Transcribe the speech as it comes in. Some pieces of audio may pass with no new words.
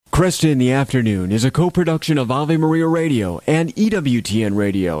Cresta in the Afternoon is a co-production of Ave Maria Radio and EWTN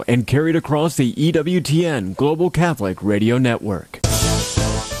Radio and carried across the EWTN Global Catholic Radio Network.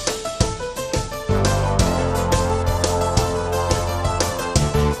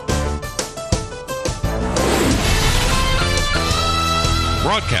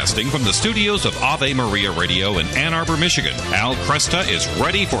 Broadcasting from the studios of Ave Maria Radio in Ann Arbor, Michigan, Al Cresta is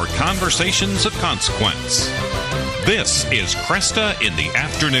ready for conversations of consequence. This is Cresta in the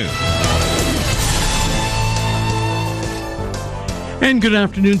Afternoon. And good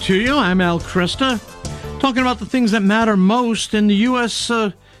afternoon to you. I'm Al Cresta, talking about the things that matter most in the U.S.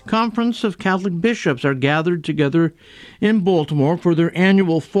 Conference of Catholic Bishops are gathered together in Baltimore for their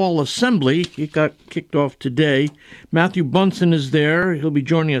annual Fall Assembly. It got kicked off today. Matthew Bunson is there. He'll be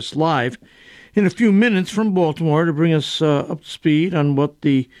joining us live in a few minutes from Baltimore to bring us up to speed on what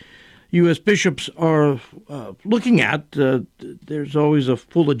the U.S. bishops are looking at. There's always a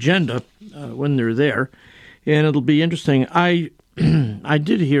full agenda when they're there, and it'll be interesting. I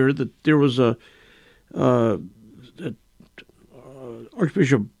did hear that there was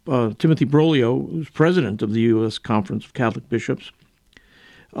Archbishop Timothy Broglio, who's president of the U.S. Conference of Catholic Bishops,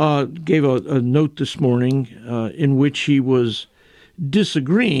 gave a note this morning in which he was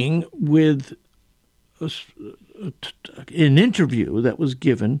disagreeing with an interview that was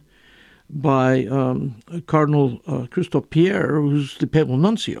given by Cardinal Christophe Pierre, who's the papal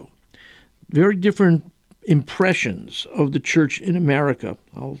nuncio. Very different impressions of the Church in America.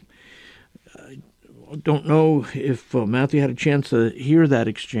 I don't know if Matthew had a chance to hear that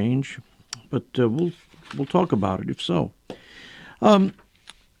exchange, but we'll talk about it if so.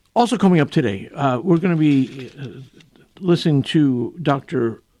 Also coming up today, we're going to be listening to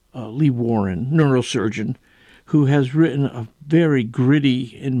Dr. Lee Warren, neurosurgeon, who has written a very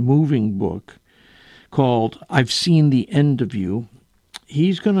gritty and moving book called I've Seen the End of You.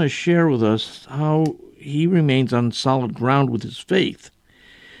 He's going to share with us how he remains on solid ground with his faith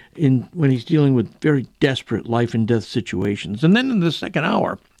when he's dealing with very desperate life and death situations. And then in the second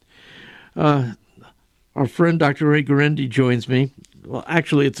hour, our friend Dr. Ray Guarendi joins me. Well,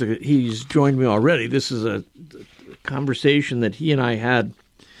 actually, he's joined me already. This is a conversation that he and I had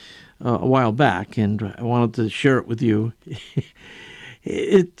a while back, and I wanted to share it with you.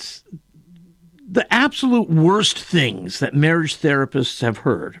 It's the absolute worst things that marriage therapists have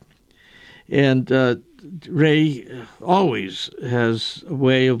heard. And Ray always has a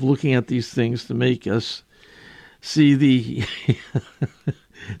way of looking at these things to make us see the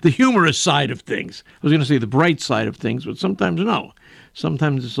the humorous side of things. I was going to say the bright side of things, but sometimes no.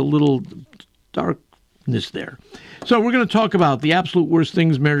 Sometimes it's a little darkness there. So we're going to talk about the absolute worst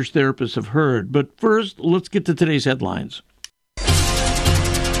things marriage therapists have heard. But first, let's get to today's headlines.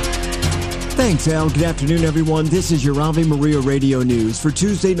 Thanks, Al. Good afternoon, everyone. This is your Ave Maria Radio News for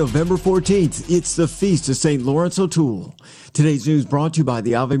Tuesday, November 14th. It's the Feast of St. Lawrence O'Toole. Today's news brought to you by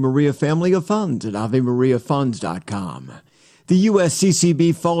the Ave Maria Family of Funds at AveMariaFunds.com. The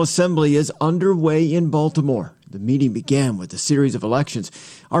USCCB Fall Assembly is underway in Baltimore. The meeting began with a series of elections.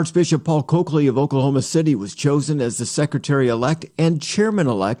 Archbishop Paul Coakley of Oklahoma City was chosen as the Secretary-elect and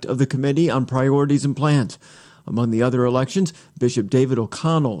Chairman-elect of the Committee on Priorities and Plans. Among the other elections, Bishop David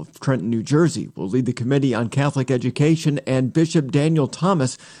O'Connell of Trenton, New Jersey, will lead the Committee on Catholic Education, and Bishop Daniel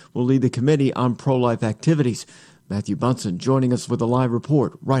Thomas will lead the Committee on Pro-Life Activities. Matthew Bunson joining us with a live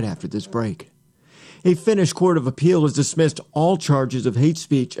report right after this break. A Finnish court of appeal has dismissed all charges of hate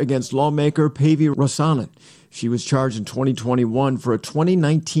speech against lawmaker Päivi Räsänen. She was charged in 2021 for a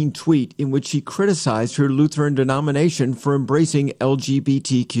 2019 tweet in which she criticized her Lutheran denomination for embracing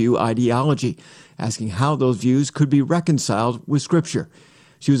LGBTQ ideology, asking how those views could be reconciled with Scripture.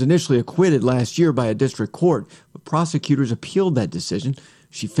 She was initially acquitted last year by a district court, but prosecutors appealed that decision.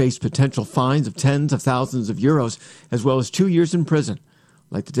 She faced potential fines of tens of thousands of euros, as well as 2 years in prison.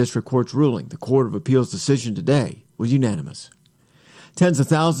 Like the district court's ruling, the Court of Appeal's decision today was unanimous. Tens of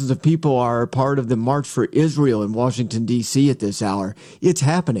thousands of people are part of the March for Israel in Washington, D.C. at this hour. It's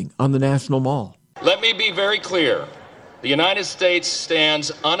happening on the National Mall. Let me be very clear. The United States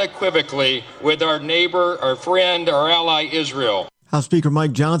stands unequivocally with our neighbor, our friend, our ally, Israel. House Speaker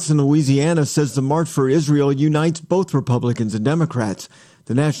Mike Johnson of Louisiana says the March for Israel unites both Republicans and Democrats.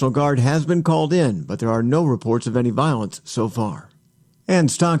 The National Guard has been called in, but there are no reports of any violence so far.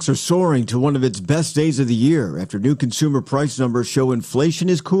 And stocks are soaring to one of its best days of the year after new consumer price numbers show inflation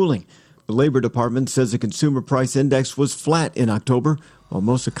is cooling. The Labor Department says the consumer price index was flat in October, while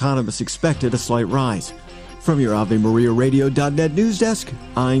most economists expected a slight rise. From your AveMariaRadio.net news desk,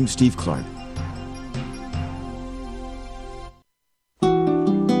 I'm Steve Clark.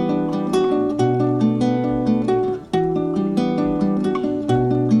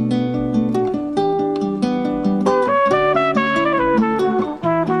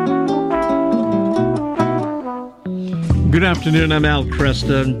 afternoon. I'm Al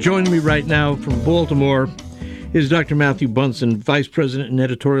Cresta. And joining me right now from Baltimore is Dr. Matthew Bunson, Vice President and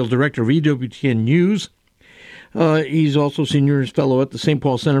Editorial Director of EWTN News. He's also Senior Fellow at the St.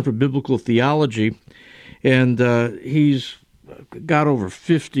 Paul Center for Biblical Theology, and he's got over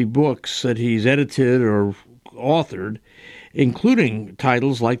 50 books that he's edited or authored, including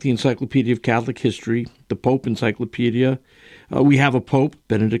titles like the Encyclopedia of Catholic History, the Pope Encyclopedia, We Have a Pope,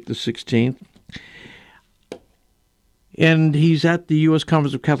 Benedict XVI, and he's at the U.S.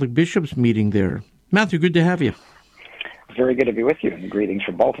 Conference of Catholic Bishops meeting there. Matthew, good to have you. Very good to be with you, and greetings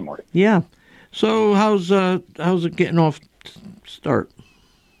from Baltimore. Yeah. So how's it getting off start?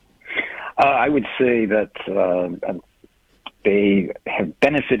 I would say that they have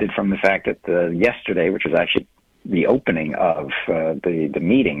benefited from the fact that yesterday, which was actually the opening of the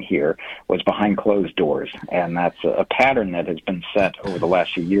meeting here, was behind closed doors, and that's a pattern that has been set over the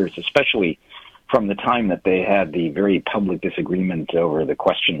last few years, especially from the time that they had the very public disagreement over the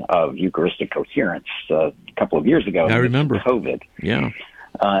question of Eucharistic coherence a couple of years ago. I remember COVID. Yeah,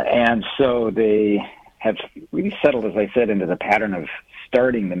 and so they have really settled, as I said, into the pattern of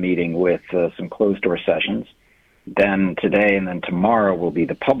starting the meeting with some closed door sessions. Then today and then tomorrow will be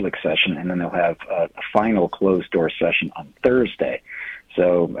the public session, and then they'll have a final closed-door session on Thursday.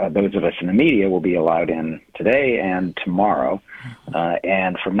 So those of us in the media will be allowed in today and tomorrow.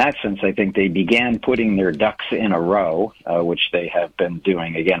 And from that sense, I think they began putting their ducks in a row, which they have been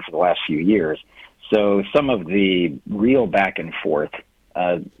doing, again, for the last few years. So some of the real back and forth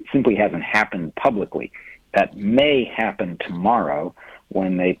simply hasn't happened publicly. That may happen tomorrow,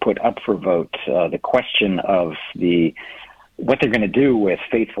 when they put up for vote the question of what they're going to do with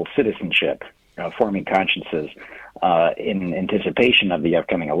faithful citizenship, forming consciences, in anticipation of the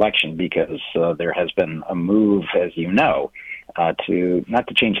upcoming election, because there has been a move, as you know, to not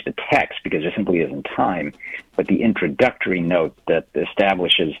to change the text because there simply isn't time, but the introductory note that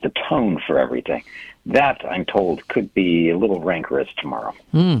establishes the tone for everything. That, I'm told, could be a little rancorous tomorrow.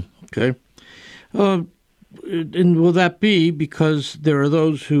 Okay. And will that be because there are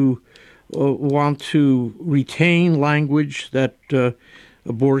those who want to retain language that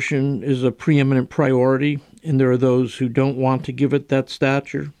abortion is a preeminent priority, and there are those who don't want to give it that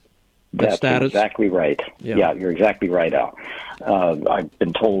status? That's exactly right. Yeah, you're exactly right, Al. I've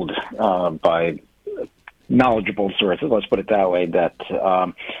been told by knowledgeable sources, let's put it that way, that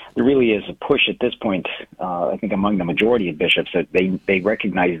there really is a push at this point, I think among the majority of bishops, that they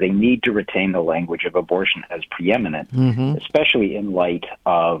recognize they need to retain the language of abortion as preeminent, especially in light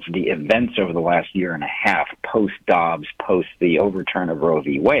of the events over the last year and a half, post-Dobbs, post the overturn of Roe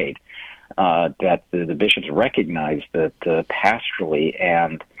v. Wade, that the bishops recognize that pastorally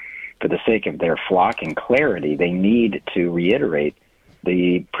and for the sake of their flock and clarity, they need to reiterate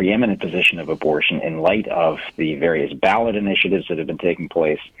the preeminent position of abortion in light of the various ballot initiatives that have been taking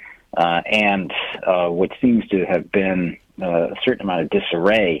place and what seems to have been a certain amount of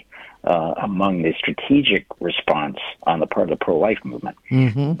disarray among the strategic response on the part of the pro-life movement.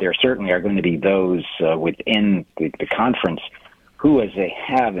 There certainly are going to be those within the conference who, as they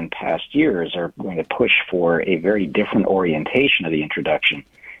have in past years, are going to push for a very different orientation of the introduction.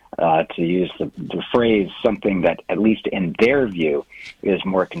 To use the phrase, something that, at least in their view, is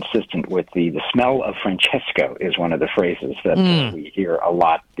more consistent with the smell of Francesco is one of the phrases that we hear a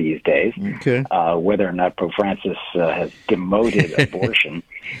lot these days. Okay. Whether or not Pope Francis has demoted abortion,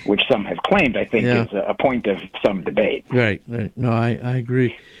 which some have claimed, I think, is a point of some debate. Right. No, I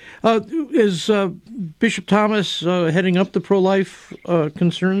agree. Is Bishop Thomas heading up the pro-life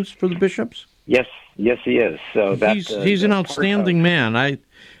concerns for the bishops? Yes, he is. So he's an outstanding man.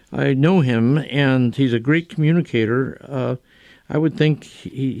 I know him, and he's a great communicator. I would think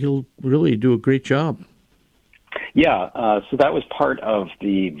he'll really do a great job. Yeah, so that was part of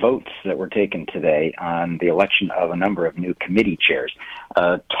the votes that were taken today on the election of a number of new committee chairs.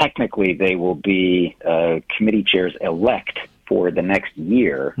 Technically, they will be committee chairs elect for the next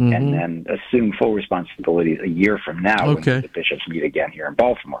year and then assume full responsibilities a year from now when the bishops meet again here in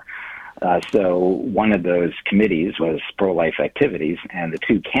Baltimore. So one of those committees was pro-life activities, and the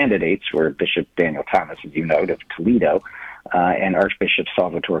two candidates were Bishop Daniel Thomas, as you know, of Toledo, and Archbishop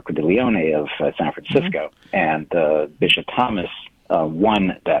Salvatore Cordileone of San Francisco. And Bishop Thomas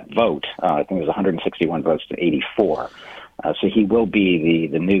won that vote. I think it was 161 votes to 84. So he will be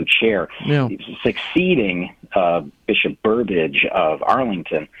the new chair, succeeding Bishop Burbidge of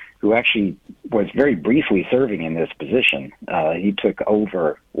Arlington, who actually was very briefly serving in this position. He took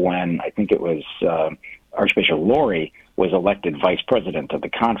over when I think it was Archbishop Laurie was elected vice president of the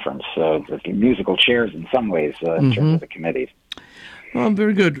conference. So the musical chairs in some ways in terms of the committees.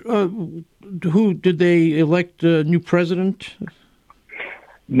 Very good. Who did they elect a new president?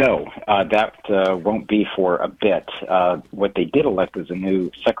 No, that won't be for a bit. What they did elect is a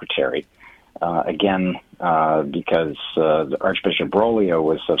new secretary, again, because Archbishop Broglio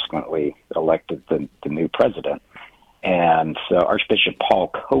was subsequently elected the new president. And Archbishop Paul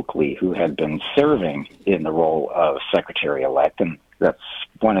Coakley, who had been serving in the role of secretary-elect, and that's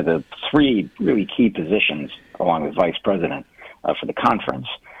one of the three really key positions, along with vice president, for the conference.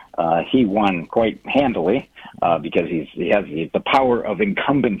 He won quite handily because he has the power of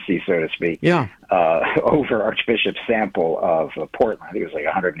incumbency, so to speak, over Archbishop Sample of Portland. I think it was like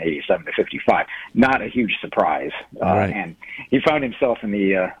 187 to 55. Not a huge surprise. Right. And he found himself in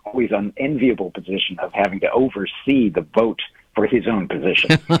the always unenviable position of having to oversee the vote for his own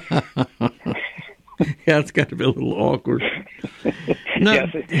position. Yeah, it's got to be a little awkward. No.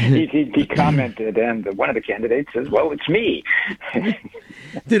 Yes, he commented, and one of the candidates says, "Well, it's me."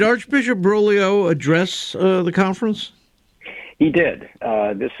 Did Archbishop Broglio address the conference? He did.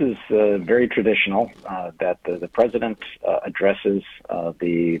 This is very traditional that the president addresses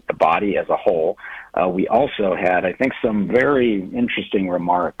the body as a whole. We also had, I think, some very interesting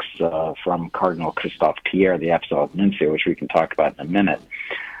remarks from Cardinal Christophe Pierre, the Apostolic Nuncio, which we can talk about in a minute.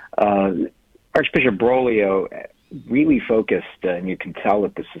 Archbishop Broglio really focused, and you can tell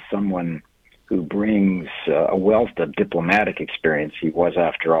that this is someone who brings a wealth of diplomatic experience. He was,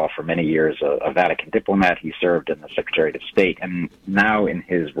 after all, for many years a Vatican diplomat. He served in the Secretariat of State, and now in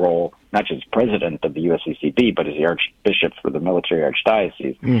his role, not just president of the USCCB, but as the Archbishop for the military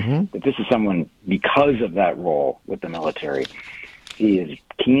archdiocese. But this is someone, because of that role with the military, he is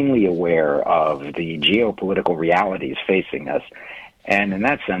keenly aware of the geopolitical realities facing us. And in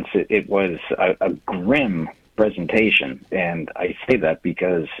that sense, it was a grim presentation. And I say that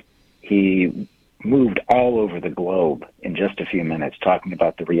because he moved all over the globe in just a few minutes, talking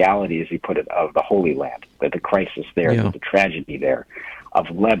about the reality, as he put it, of the Holy Land, the crisis there, the tragedy there,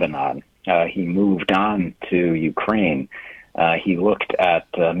 of Lebanon. He moved on to Ukraine. He looked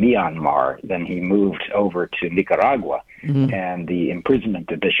at Myanmar. Then he moved over to Nicaragua and the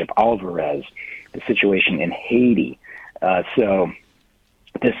imprisonment of Bishop Alvarez, the situation in Haiti. So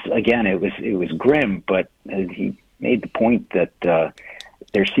this, again, it was grim, but he made the point that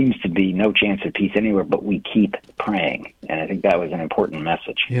there seems to be no chance of peace anywhere, but we keep praying. And I think that was an important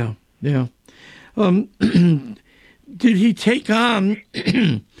message. Yeah. Did he take on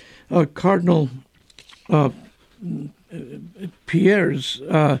Cardinal Pierre's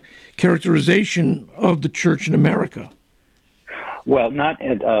characterization of the Church in America? Well,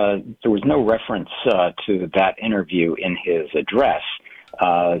 there was no reference to that interview in his address.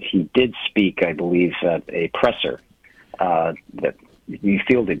 He did speak, I believe, at a presser that he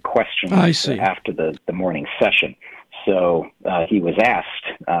fielded questions after the morning session. So he was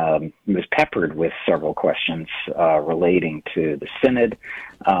asked, he was peppered with several questions relating to the Synod,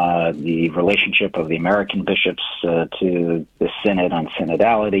 the relationship of the American bishops to the Synod on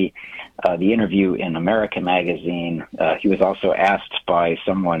synodality, the interview in America magazine. He was also asked by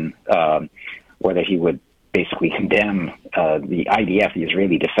someone whether he would basically condemn the IDF, the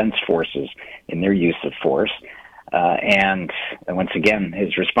Israeli Defense Forces, in their use of force. And once again,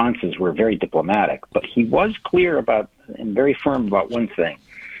 his responses were very diplomatic, but he was clear about and very firm about one thing.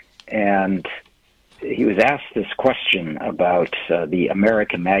 And he was asked this question about the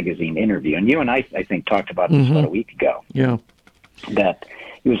America Magazine interview. And you and I think, talked about this about a week ago. Yeah. That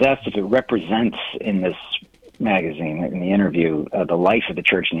he was asked if it represents in this magazine, in the interview, the life of the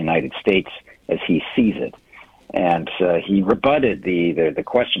Church in the United States as he sees it. And he rebutted the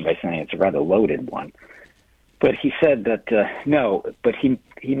question by saying it's a rather loaded one. But he said that no, but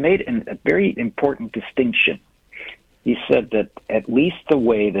he made a very important distinction. He said that at least the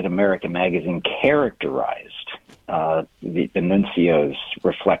way that America Magazine characterized the nuncio's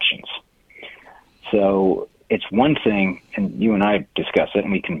reflections. So it's one thing, and you and I discussed it,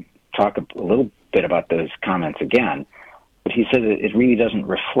 and we can talk a little bit about those comments again, but he said that it really doesn't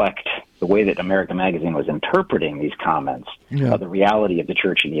reflect the way that America Magazine was interpreting these comments of the reality of the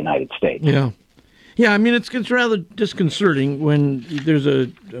Church in the United States. Yeah, I mean, it's rather disconcerting when there's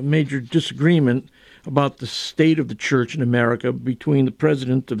a major disagreement about the state of the Church in America between the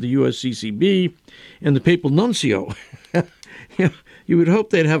president of the USCCB and the papal nuncio. You would hope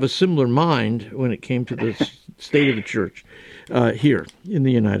they'd have a similar mind when it came to the state of the Church here in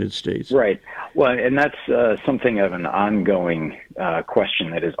the United States. Right. Well, and that's something of an ongoing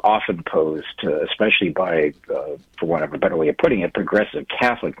question that is often posed, especially by, for want of a better way of putting it, progressive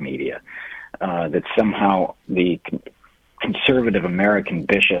Catholic media. That somehow the conservative American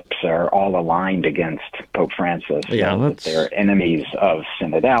bishops are all aligned against Pope Francis. That they're enemies of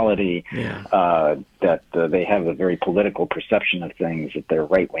synodality, that they have a very political perception of things, that they're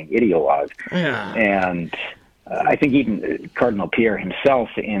right-wing ideologues. And I think even Cardinal Pierre himself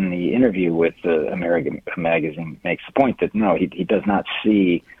in the interview with American Magazine makes the point that, no, he does not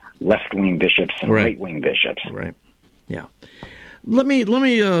see left-wing bishops and right-wing bishops. Right, yeah. Let me.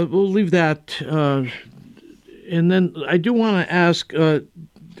 We'll leave that, and then I do want to ask: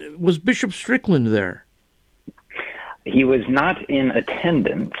 was Bishop Strickland there? He was not in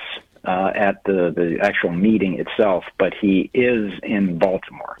attendance at the actual meeting itself, but he is in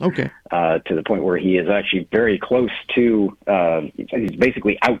Baltimore. Okay. To the point where he is actually very close to. He's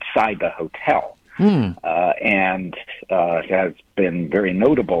basically outside the hotel, and has been very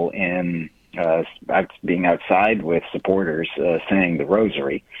notable in. Being outside with supporters saying the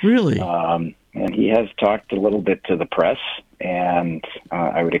rosary. Really? And he has talked a little bit to the press, and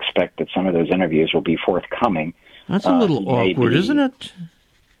I would expect that some of those interviews will be forthcoming. That's a little awkward, isn't it?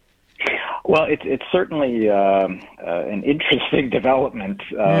 Well, it's certainly an interesting development.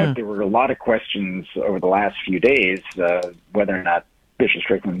 There were a lot of questions over the last few days whether or not Bishop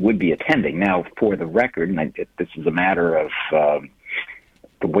Strickland would be attending. Now, for the record, and this is a matter of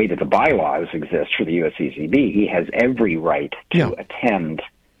the way that the bylaws exist for the USCCB, he has every right to attend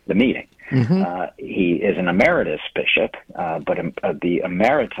the meeting. He is an emeritus bishop, but the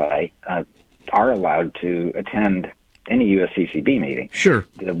emeriti are allowed to attend any USCCB meeting. Sure.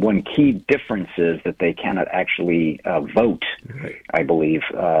 The one key difference is that they cannot actually vote, I believe,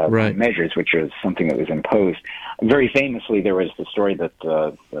 on measures, which is something that was imposed. Very famously, there was the story that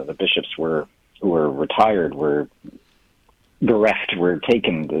the bishops who were retired were bereft, were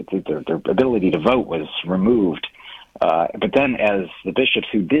taken, their ability to vote was removed. But then as the bishops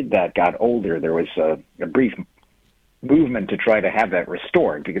who did that got older, there was a brief movement to try to have that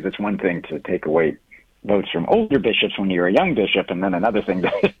restored, because it's one thing to take away votes from older bishops when you're a young bishop, and then another thing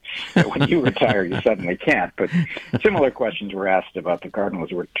that when you retire, you suddenly can't. But similar questions were asked about the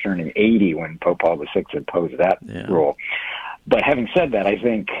cardinals who were turning 80 when Pope Paul VI imposed that rule. But having said that, I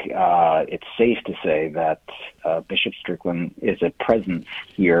think it's safe to say that Bishop Strickland is a presence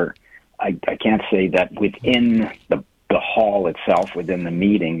here. I can't say that within the hall itself, within the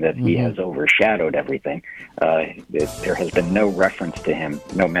meeting, that he has overshadowed everything. There has been no reference to him,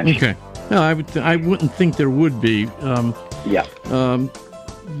 no mention. Okay. No, I wouldn't think there would be.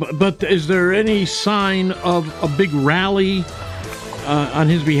 But is there any sign of a big rally on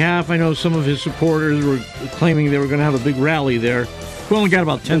his behalf? I know some of his supporters were claiming they were going to have a big rally there. We only got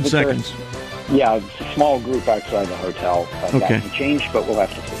about 10 seconds. Yeah, it's a small group outside the hotel. That can change, but we'll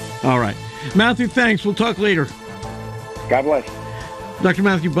have to see. All right. Matthew, thanks. We'll talk later. God bless. Dr.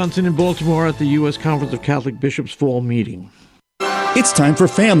 Matthew Bunson in Baltimore at the U.S. Conference of Catholic Bishops Fall Meeting. It's time for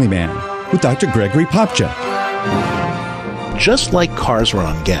Family Man with Dr. Gregory Popchak. Just like cars run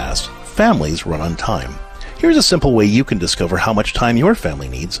on gas, families run on time. Here's a simple way you can discover how much time your family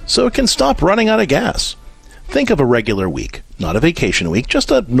needs so it can stop running out of gas. Think of a regular week, not a vacation week,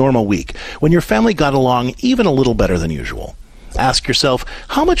 just a normal week, when your family got along even a little better than usual. Ask yourself,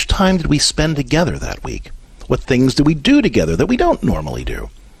 how much time did we spend together that week? What things do we do together that we don't normally do?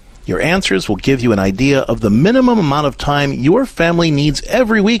 Your answers will give you an idea of the minimum amount of time your family needs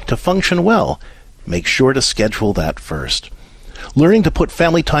every week to function well. Make sure to schedule that first. Learning to put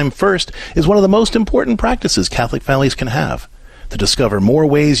family time first is one of the most important practices Catholic families can have. To discover more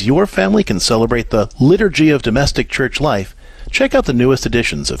ways your family can celebrate the liturgy of domestic church life, check out the newest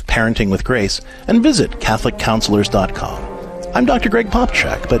editions of Parenting with Grace and visit CatholicCounselors.com. I'm Dr. Greg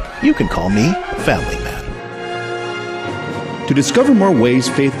Popchak, but you can call me Family Man. To discover more ways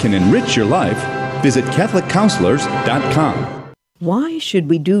faith can enrich your life, visit CatholicCounselors.com. Why should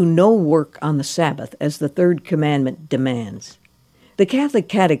we do no work on the Sabbath as the third commandment demands? The Catholic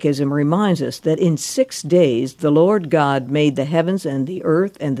Catechism reminds us that in 6 days the Lord God made the heavens and the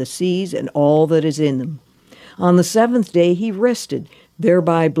earth and the seas and all that is in them. On the seventh day he rested,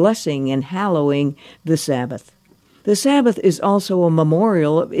 thereby blessing and hallowing the Sabbath. The Sabbath is also a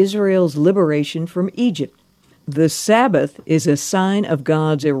memorial of Israel's liberation from Egypt. The Sabbath is a sign of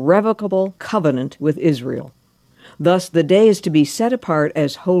God's irrevocable covenant with Israel. Thus, the day is to be set apart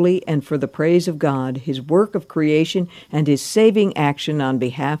as holy and for the praise of God, his work of creation, and his saving action on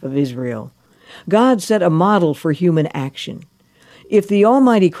behalf of Israel. God set a model for human action. If the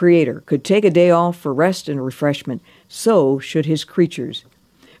Almighty Creator could take a day off for rest and refreshment, so should his creatures.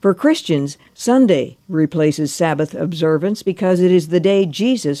 For Christians, Sunday replaces Sabbath observance because it is the day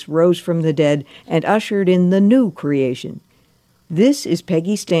Jesus rose from the dead and ushered in the new creation. This is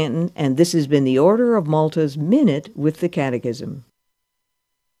Peggy Stanton, and this has been the Order of Malta's Minute with the Catechism.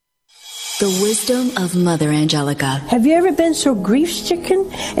 The wisdom of Mother Angelica. Have you ever been so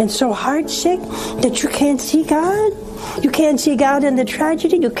grief-stricken and so heart-sick that you can't see God? You can't see God in the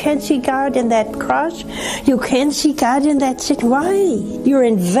tragedy. You can't see God in that cross. You can't see God in that sick. Why? You're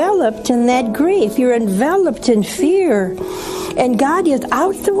enveloped in that grief. You're enveloped in fear. And God is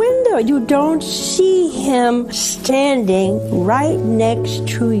out the window. You don't see Him standing right next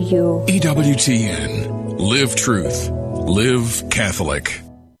to you. EWTN. Live truth. Live Catholic.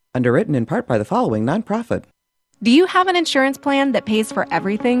 Underwritten in part by the following nonprofit. Do you have an insurance plan that pays for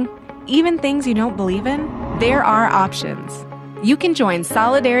everything, even things you don't believe in? There are options. You can join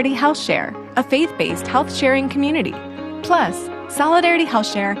Solidarity Health Share, a faith-based health-sharing community. Plus, Solidarity Health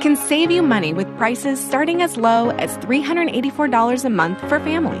Share can save you money with prices starting as low as $384 a month for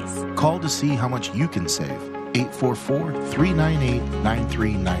families. Call to see how much you can save.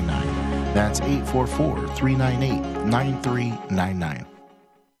 844-398-9399. That's 844-398-9399.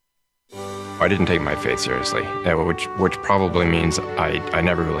 I didn't take my faith seriously, which probably means I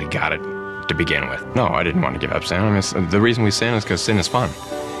never really got it to begin with. No, I didn't want to give up sin. I mean, the reason we sin is because sin is fun.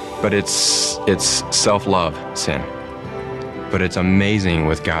 But it's self-love sin. But it's amazing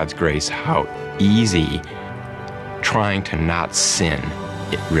with God's grace how easy trying to not sin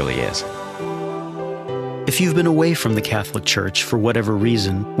it really is. If you've been away from the Catholic Church for whatever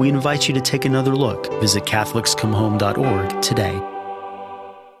reason, we invite you to take another look. Visit CatholicsComeHome.org today.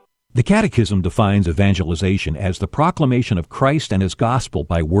 The Catechism defines evangelization as the proclamation of Christ and His gospel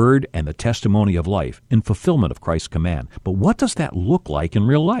by word and the testimony of life in fulfillment of Christ's command. But what does that look like in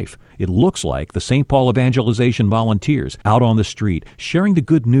real life? It looks like the St. Paul Evangelization volunteers out on the street, sharing the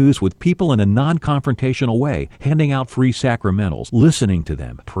good news with people in a non-confrontational way, handing out free sacramentals, listening to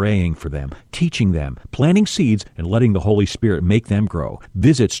them, praying for them, teaching them, planting seeds, and letting the Holy Spirit make them grow.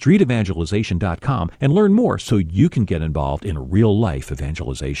 Visit streetevangelization.com and learn more so you can get involved in real-life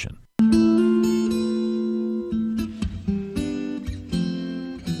evangelization.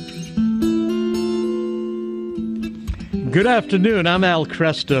 Good afternoon. I'm Al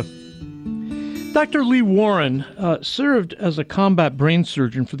Cresta. Dr. Lee Warren served as a combat brain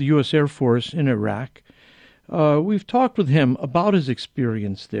surgeon for the U.S. Air Force in Iraq. We've talked with him about his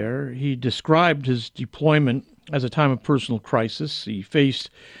experience there. He described his deployment as a time of personal crisis. He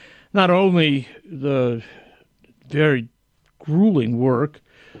faced not only the very grueling work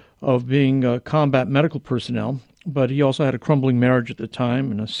of being combat medical personnel, but he also had a crumbling marriage at the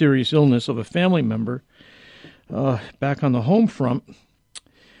time and a serious illness of a family member back on the home front.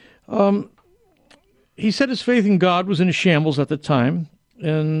 He said his faith in God was in a shambles at the time,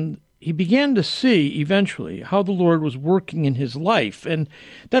 and he began to see eventually how the Lord was working in his life. And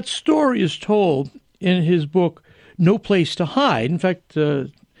that story is told in his book, No Place to Hide. In fact, Dr.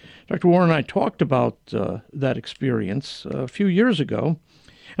 Warren and I talked about that experience a few years ago.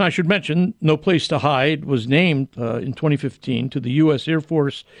 And I should mention, No Place to Hide was named in 2015 to the U.S. Air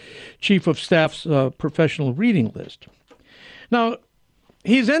Force Chief of Staff's professional reading list. Now,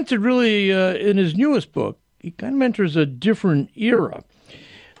 he's entered really in his newest book, he kind of enters a different era.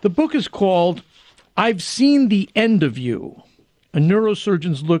 The book is called I've Seen the End of You, a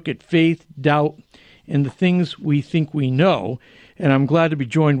neurosurgeon's look at faith, doubt, and the things we think we know. And I'm glad to be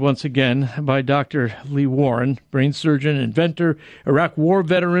joined once again by Dr. Lee Warren, brain surgeon, inventor, Iraq war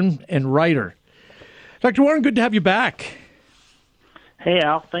veteran, and writer. Dr. Warren, good to have you back. Hey,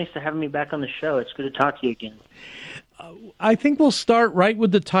 Al. Thanks for having me back on the show. It's good to talk to you again. I think we'll start right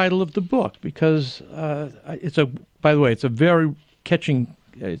with the title of the book because it's a very catching,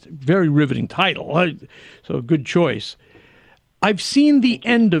 it's a very riveting title. So a good choice. I've Seen the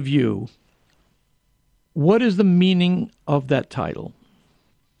End of You. What is the meaning of that title?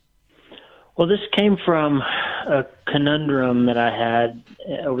 Well, this came from a conundrum that I had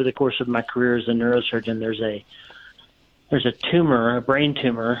over the course of my career as a neurosurgeon. There's a tumor, a brain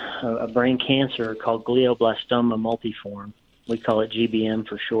tumor, a brain cancer called glioblastoma multiforme. We call it GBM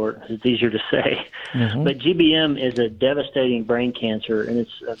for short. It's easier to say. Mm-hmm. But GBM is a devastating brain cancer, and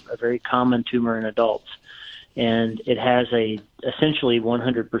it's a very common tumor in adults. And it has essentially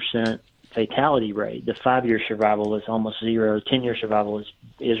 100% fatality rate. The 5-year survival is almost zero. 10-year survival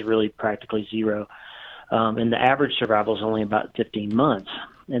is really practically zero. And the average survival is only about 15 months.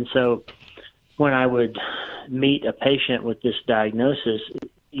 And so when I would meet a patient with this diagnosis,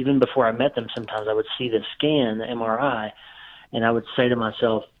 even before I met them, sometimes I would see the scan, the MRI, and I would say to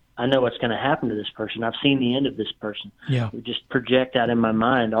myself, I know what's going to happen to this person. I've seen the end of this person. Yeah. I would just project out in my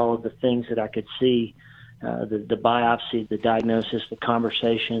mind all of the things that I could see, the biopsy, the diagnosis, the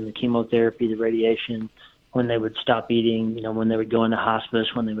conversation, the chemotherapy, the radiation, when they would stop eating, when they would go into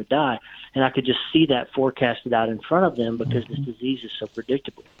hospice, when they would die. And I could just see that forecasted out in front of them because this disease is so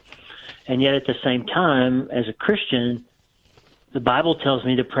predictable. And yet at the same time, as a Christian, the Bible tells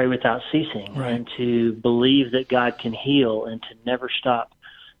me to pray without ceasing and to believe that God can heal and to never stop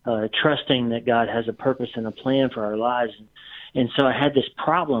trusting that God has a purpose and a plan for our lives. And so I had this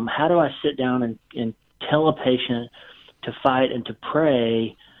problem. How do I sit down and tell a patient to fight and to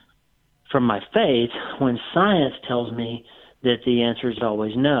pray from my faith when science tells me that the answer is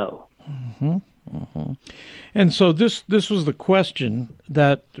always no? Mm-hmm. Mm-hmm. And so this was the question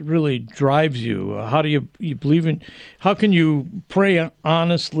that really drives you. How do you believe in? How can you pray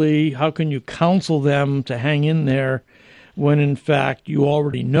honestly? How can you counsel them to hang in there when in fact you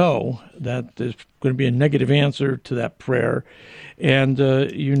already know that there's going to be a negative answer to that prayer, and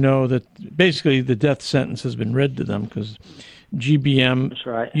you know that basically the death sentence has been read to them because GBM, that's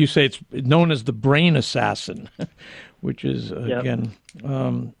right. You say it's known as the brain assassin, which is, again,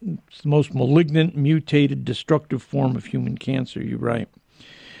 it's the most malignant, mutated, destructive form of human cancer, you're right.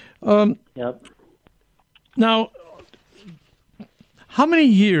 Now, how many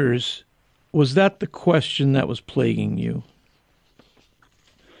years was that the question that was plaguing you?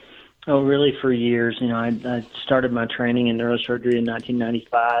 Oh, really, for years. I started my training in neurosurgery in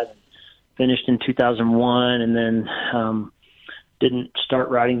 1995, finished in 2001, and then didn't start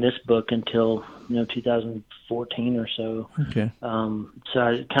writing this book until 2014 or so. Okay. So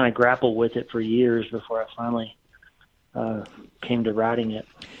I kind of grappled with it for years before I finally came to writing it.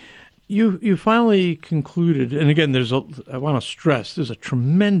 You finally concluded, and again, I want to stress, there's a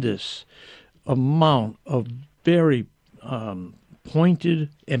tremendous amount of very pointed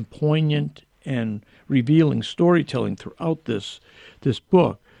and poignant and revealing storytelling throughout this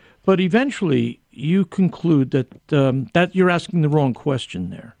book. But eventually, you conclude that you're asking the wrong question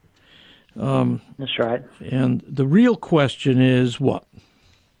there. That's right. And the real question is what?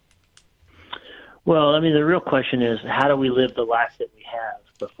 Well, the real question is, how do we live the life that we have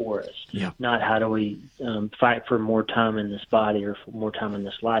before us? Yeah. Not how do we fight for more time in this body or for more time in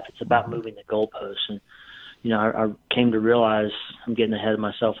this life. It's about moving the goalposts. And, I came to realize, I'm getting ahead of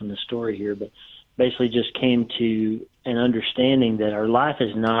myself in the story here, but basically just came to an understanding that our life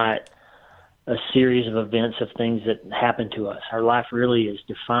is not a series of events of things that happen to us. Our life really is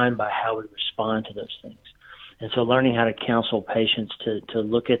defined by how we respond to those things. And so learning how to counsel patients to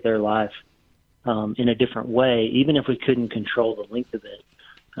look at their life in a different way, even if we couldn't control the length of it,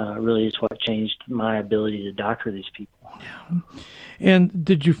 really is what changed my ability to doctor these people. Yeah. And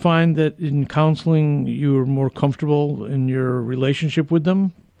did you find that in counseling you were more comfortable in your relationship with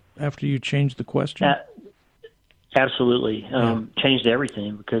them after you changed the question? Absolutely. Changed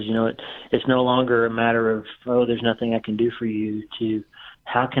everything because, it's no longer a matter of, there's nothing I can do for you, to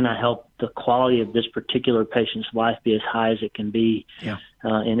how can I help the quality of this particular patient's life be as high as it can be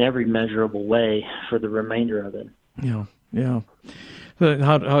in every measurable way for the remainder of it. Yeah.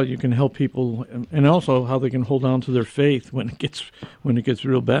 How you can help people, and also how they can hold on to their faith when it gets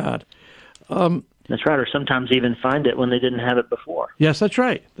real bad. That's right, or sometimes even find it when they didn't have it before. Yes, that's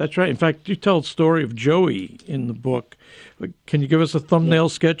right. In fact, you tell the story of Joey in the book. Can you give us a thumbnail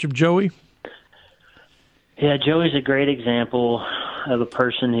sketch of Joey? Yeah, Joey's a great example of a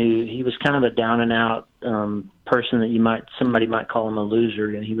person he was kind of a down and out person that somebody might call him a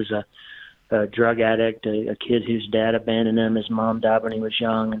loser. He was a drug addict, a kid whose dad abandoned him. His mom died when he was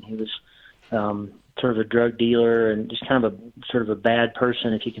young, and he was sort of a drug dealer and just kind of a bad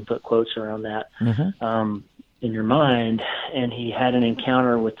person, if you can put quotes around that, in your mind. And he had an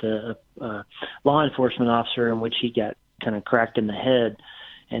encounter with a law enforcement officer in which he got kind of cracked in the head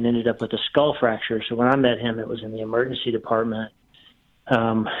and ended up with a skull fracture. So when I met him, it was in the emergency department,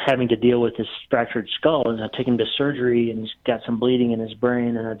 having to deal with this fractured skull. And I took him to surgery, and he's got some bleeding in his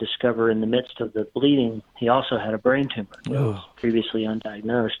brain, and I discover in the midst of the bleeding, he also had a brain tumor that was previously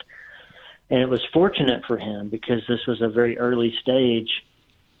undiagnosed. And it was fortunate for him because this was a very early stage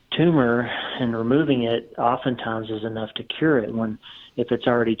tumor, and removing it oftentimes is enough to cure it. If it's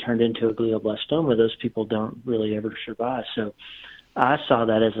already turned into a glioblastoma, those people don't really ever survive. So I saw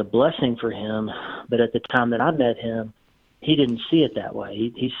that as a blessing for him, but at the time that I met him, he didn't see it that way.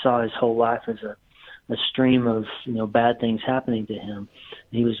 He saw his whole life as a stream of bad things happening to him.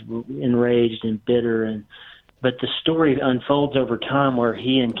 He was enraged and bitter, but the story unfolds over time where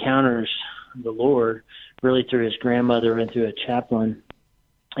he encounters the Lord really through his grandmother and through a chaplain,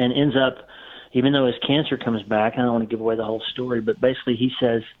 and ends up, even though his cancer comes back, I don't want to give away the whole story, but basically he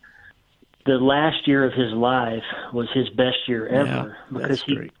says the last year of his life was his best year ever because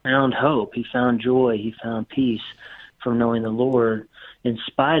he found hope, he found joy, he found peace from knowing the Lord. in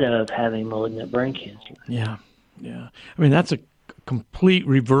spite of having malignant brain cancer. Yeah, yeah. I mean, that's a complete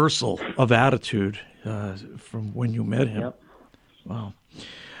reversal of attitude from when you met him. Yep. Wow.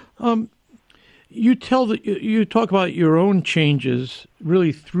 You talk about your own changes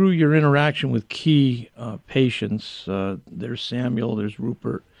really through your interaction with key patients. There's Samuel, there's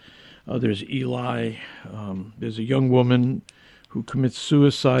Rupert, there's Eli, there's a young woman who commits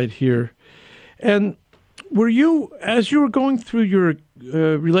suicide here. And were you, as you were going through your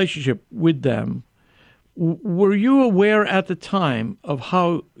relationship with them, were you aware at the time of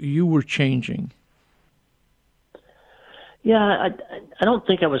how you were changing? Yeah, I don't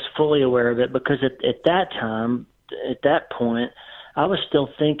think I was fully aware of it, because at that time, at that point, I was still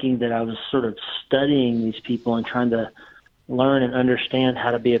thinking that I was sort of studying these people and trying to learn and understand how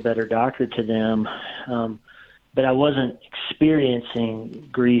to be a better doctor to them. But I wasn't experiencing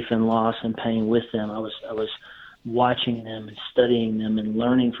grief and loss and pain with them. I was watching them and studying them and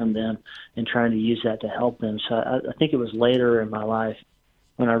learning from them and trying to use that to help them. So I think it was later in my life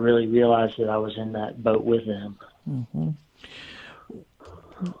when I really realized that I was in that boat with them. Mm-hmm.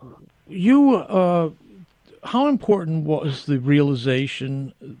 You, how important was the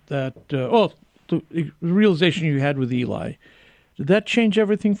realization that, the realization you had with Eli? Did that change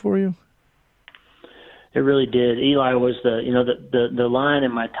everything for you? It really did. Eli was the line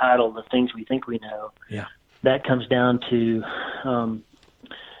in my title, "The Things We Think We Know." Yeah. That comes down to,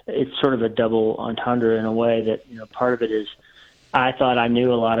 it's sort of a double entendre in a way that, part of it is, I thought I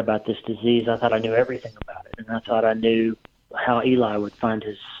knew a lot about this disease. I thought I knew everything about it. And I thought I knew how Eli would find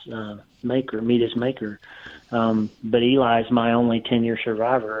his meet his maker. But Eli is my only 10-year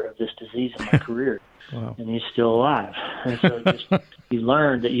survivor of this disease in my career. Wow. And he's still alive. And so you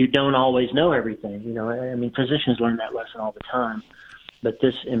learn that you don't always know everything. I mean, physicians learn that lesson all the time. But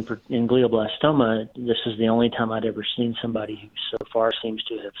this, in glioblastoma, this is the only time I'd ever seen somebody who so far seems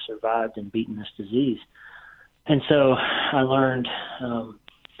to have survived and beaten this disease. And so I learned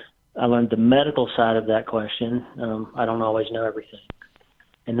the medical side of that question. I don't always know everything.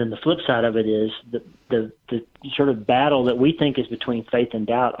 And then the flip side of it is the sort of battle that we think is between faith and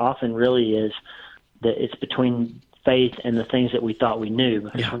doubt often really is that it's between faith and the things that we thought we knew.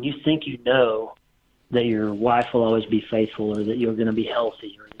 Because when you think you know that your wife will always be faithful, or that you're going to be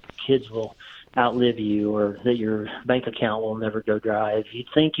healthy, or that your kids will outlive you, or that your bank account will never go dry, if you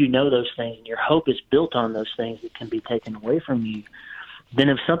think you know those things and your hope is built on those things that can be taken away from you, then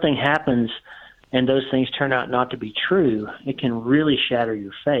if something happens and those things turn out not to be true, it can really shatter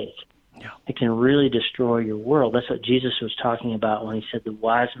your faith. Yeah. It can really destroy your world. That's what Jesus was talking about when he said the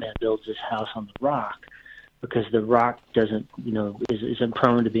wise man builds his house on the rock, because the rock doesn't, isn't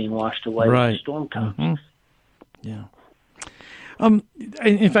prone to being washed away when the storm comes. Mm-hmm. Yeah.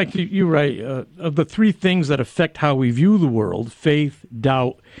 In fact, you're right. Of the three things that affect how we view the world, faith,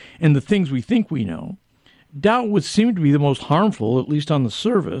 doubt, and the things we think we know, doubt would seem to be the most harmful, at least on the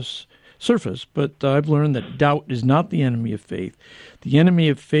surface. But I've learned that doubt is not the enemy of faith. The enemy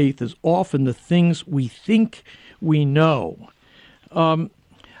of faith is often the things we think we know.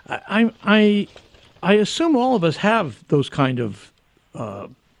 I assume all of us have those kind of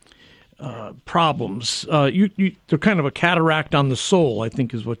problems. They're kind of a cataract on the soul, I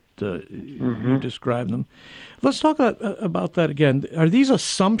think is what you describe them. Let's talk about that again. Are these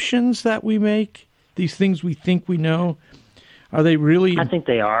assumptions that we make, these things we think we know? Are they really? I think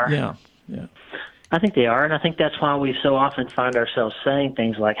they are. Yeah. I think they are, and I think that's why we so often find ourselves saying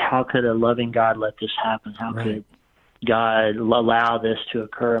things like, how could a loving God let this happen? How could God allow this to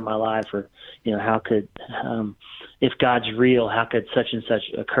occur in my life? Or, how could, if God's real, how could such and such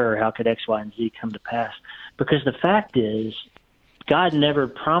occur? How could X, Y, and Z come to pass? Because the fact is, God never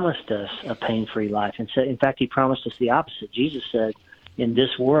promised us a pain-free life. And so, in fact, he promised us the opposite. Jesus said, in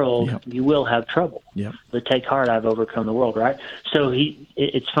this world, you will have trouble. But take heart, I've overcome the world, right? So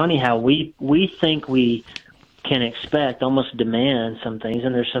it's funny how we think we can expect, almost demand some things,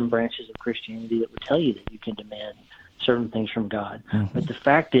 and there's some branches of Christianity that would tell you that you can demand certain things from God. Mm-hmm. But the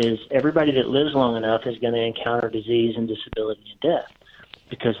fact is, everybody that lives long enough is going to encounter disease and disability and death,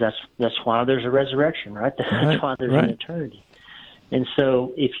 because that's why there's a resurrection, right? That's why there's an eternity. And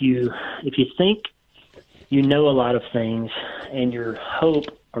so if you think you know a lot of things and your hope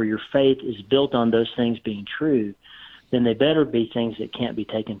or your faith is built on those things being true, then they better be things that can't be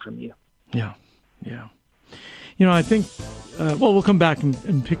taken from you. Yeah. I think, we'll come back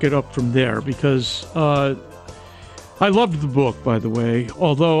and pick it up from there, because I loved the book, by the way,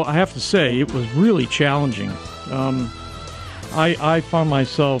 although I have to say it was really challenging. I found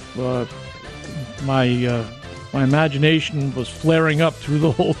myself, my imagination was flaring up through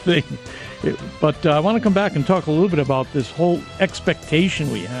the whole thing. But I want to come back and talk a little bit about this whole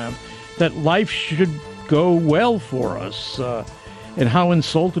expectation we have that life should go well for us, and how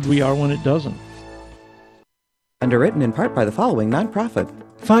insulted we are when it doesn't. Underwritten in part by the following nonprofit.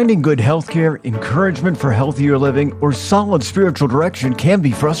 Finding good health care, encouragement for healthier living, or solid spiritual direction can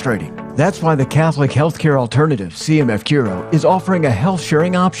be frustrating. That's why the Catholic Healthcare Alternative, CMF Curo, is offering a health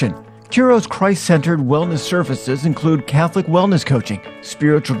sharing option. Curo's Christ-centered wellness services include Catholic wellness coaching,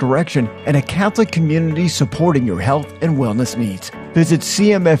 spiritual direction, and a Catholic community supporting your health and wellness needs. Visit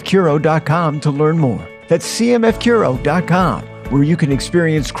cmfcuro.com to learn more. That's cmfcuro.com, where you can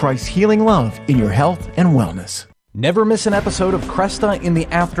experience Christ's healing love in your health and wellness. Never miss an episode of Cresta in the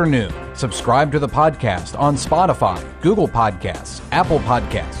Afternoon. Subscribe to the podcast on Spotify, Google Podcasts, Apple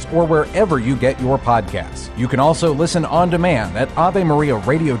Podcasts, or wherever you get your podcasts. You can also listen on demand at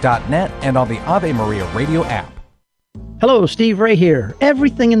AveMariaRadio.net and on the Ave Maria Radio app. Hello, Steve Ray here.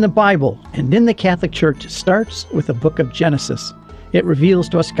 Everything in the Bible and in the Catholic Church starts with the book of Genesis. It reveals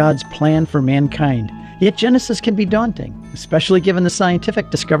to us God's plan for mankind. Yet Genesis can be daunting, especially given the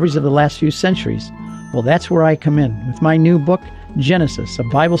scientific discoveries of the last few centuries. Well, that's where I come in with my new book, Genesis, a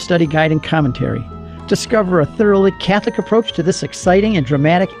Bible study guide and commentary. Discover a thoroughly Catholic approach to this exciting and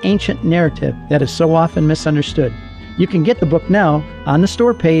dramatic ancient narrative that is so often misunderstood. You can get the book now on the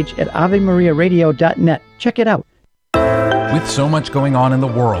store page at AveMariaRadio.net. Check it out. With so much going on in the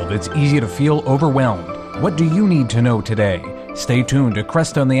world, it's easy to feel overwhelmed. What do you need to know today? Stay tuned to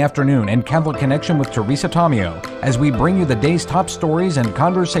Cresta in the Afternoon and Catholic Connection with Teresa Tomeo as we bring you the day's top stories and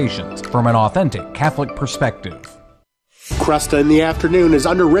conversations from an authentic Catholic perspective. Cresta in the Afternoon is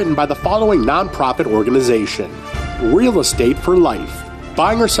underwritten by the following nonprofit organization: Real Estate for Life.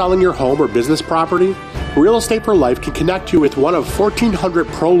 Buying or selling your home or business property? Real Estate for Life can connect you with one of 1,400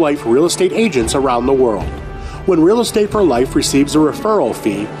 pro-life real estate agents around the world. When Real Estate for Life receives a referral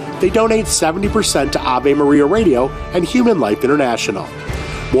fee, they donate 70% to Ave Maria Radio and Human Life International.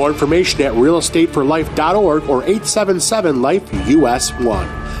 More information at realestateforlife.org or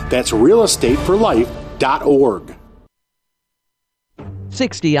 877-LIFE-US1. That's realestateforlife.org.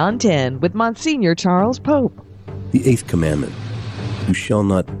 60 on 10 with Monsignor Charles Pope. The Eighth Commandment. You shall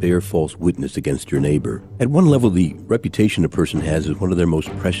not bear false witness against your neighbor. At one level, the reputation a person has is one of their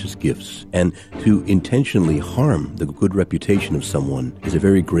most precious gifts, and to intentionally harm the good reputation of someone is a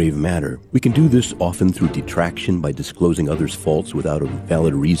very grave matter. We can do this often through detraction by disclosing others' faults without a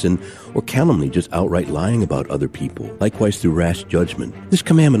valid reason, or calumny, just outright lying about other people, likewise through rash judgment. This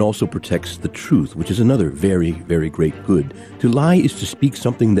commandment also protects the truth, which is another very, very great good. To lie is to speak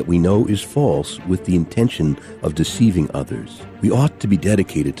something that we know is false with the intention of deceiving others. We ought to be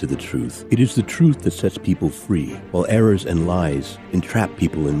dedicated to the truth. It is the truth that sets people free, while errors and lies entrap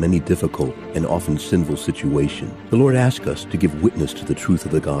people in many difficult and often sinful situations. The Lord asks us to give witness to the truth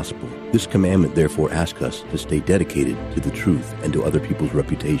of the gospel. This commandment therefore asks us to stay dedicated to the truth and to other people's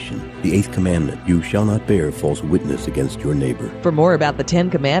reputation. The Eighth Commandment, you shall not bear false witness against your neighbor. For more about the 10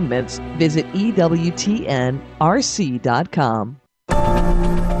 Commandments, visit EWTNRC.com.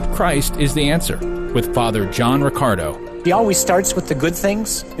 Christ is the Answer with Father John Riccardo. He always starts with the good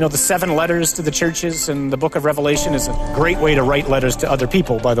things. You know, the 7 letters to the churches and the book of Revelation is a great way to write letters to other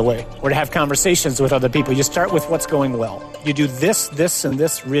people, by the way, or to have conversations with other people. You start with what's going well. You do this, this, and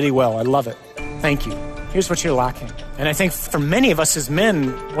this really well. I love it. Thank you. Here's what you're lacking. And I think for many of us as men,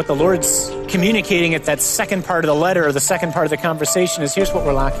 what the Lord's communicating at that second part of the letter or the second part of the conversation is, here's what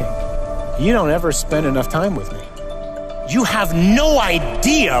we're lacking. You don't ever spend enough time with me. You have no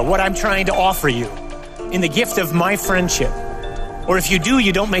idea what I'm trying to offer you in the gift of my friendship. Or if you do,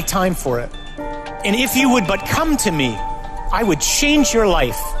 you don't make time for it. And if you would but come to me, I would change your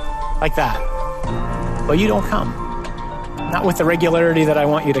life like that. But you don't come. Not with the regularity that I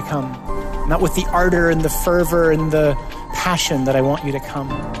want you to come. Not with the ardor and the fervor and the passion that I want you to come.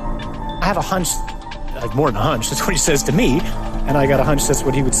 I have a hunch, more than a hunch, that's what he says to me, and I got a hunch that's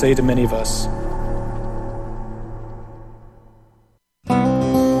what he would say to many of us.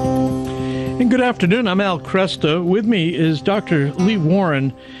 And good afternoon, I'm Al Cresta. With me is Dr. Lee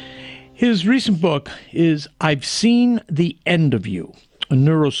Warren. His recent book is I've Seen the End of You, a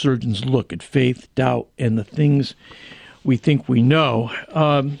neurosurgeon's look at faith, doubt, and the things we think we know.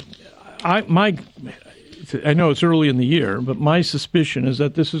 I know it's early in the year, but my suspicion is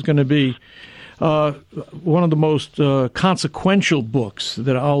that this is going to be one of the most consequential books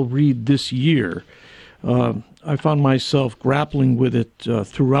that I'll read this year. I found myself grappling with it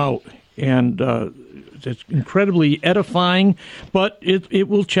throughout, and it's incredibly edifying, but it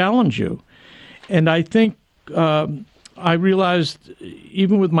will challenge you. And I think I realized,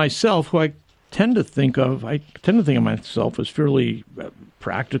 even with myself, who I tend to think of myself as fairly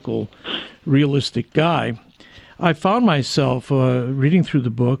practical, realistic guy. I found myself reading through the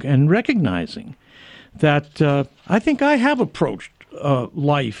book and recognizing that I think I have approached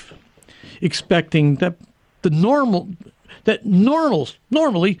life expecting that normally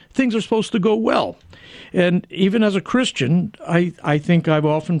things are supposed to go well. And even as a Christian, I think I've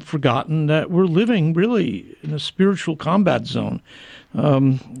often forgotten that we're living really in a spiritual combat zone.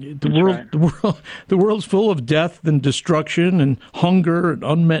 The world's full of death and destruction and hunger and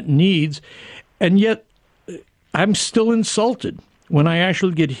unmet needs, and yet I'm still insulted when I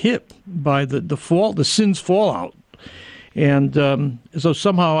actually get hit by the sin's fallout, and as though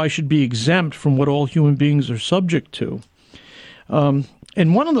somehow I should be exempt from what all human beings are subject to.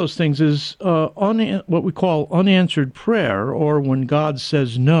 And one of those things is what we call unanswered prayer, or when God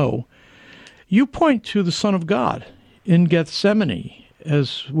says no. You point to the Son of God in Gethsemane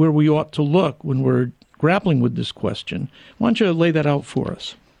as where we ought to look when we're grappling with this question. Why don't you lay that out for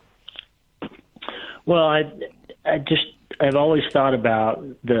us? Well, I've always thought about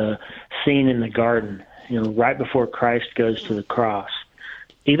the scene in the garden, right before Christ goes to the cross.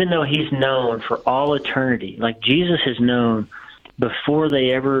 Even though he's known for all eternity, like Jesus is known before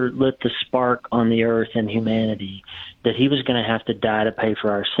they ever lit the spark on the earth and humanity, that he was going to have to die to pay for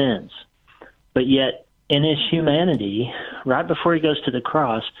our sins. But yet, in his humanity, right before he goes to the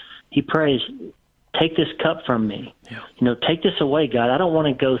cross, he prays, take this cup from me. Yeah. Take this away, God. I don't want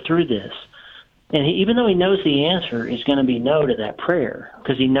to go through this. And even though he knows the answer is going to be no to that prayer,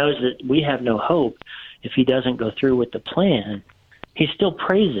 because he knows that we have no hope if he doesn't go through with the plan, he still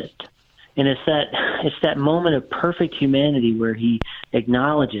prays it. And it's that moment of perfect humanity where he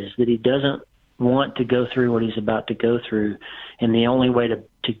acknowledges that he doesn't want to go through what he's about to go through, and the only way to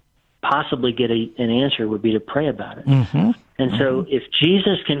possibly get an answer would be to pray about it. Mm-hmm. And so if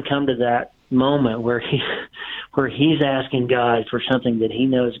Jesus can come to that moment where he's asking God for something that he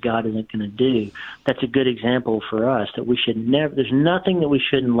knows God isn't going to do, that's a good example for us that we should never, there's nothing that we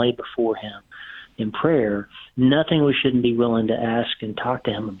shouldn't lay before him in prayer, nothing we shouldn't be willing to ask and talk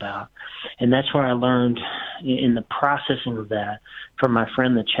to him about. And that's where I learned in the processing of that from my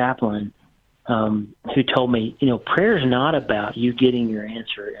friend, the chaplain, who told me, prayer is not about you getting your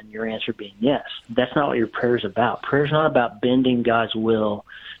answer and your answer being yes. That's not what your prayer is about. Prayer is not about bending God's will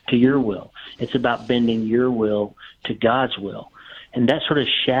to your will. It's about bending your will to God's will. And that sort of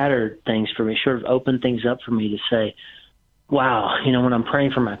shattered things for me, sort of opened things up for me to say, wow, when I'm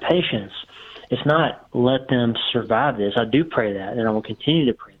praying for my patients, it's not let them survive this. I do pray that, and I will continue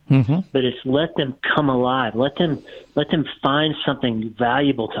to pray. Mm-hmm. But it's let them come alive. Let them find something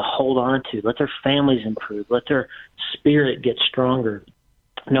valuable to hold on to. Let their families improve. Let their spirit get stronger,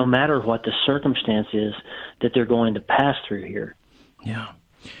 no matter what the circumstance is that they're going to pass through here. Yeah.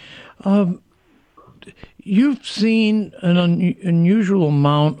 You've seen an unusual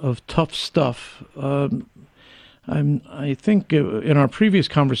amount of tough stuff. I think in our previous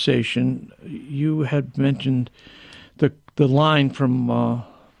conversation, you had mentioned the line from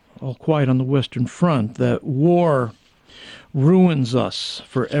All Quiet on the Western Front that war ruins us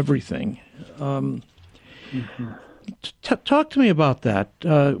for everything. Talk to me about that.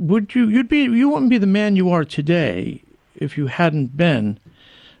 You wouldn't be the man you are today if you hadn't been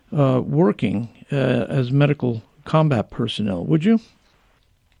working as medical combat personnel, would you?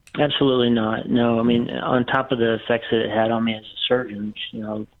 Absolutely not. No, I mean, on top of the effects that it had on me as a surgeon,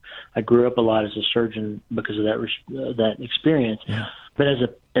 I grew up a lot as a surgeon because of that experience. Yeah. But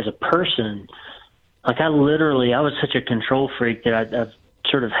as a person, like I was such a control freak that I've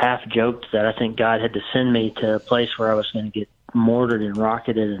sort of half joked that I think God had to send me to a place where I was going to get mortared and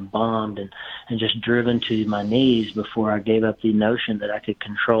rocketed and bombed and just driven to my knees before I gave up the notion that I could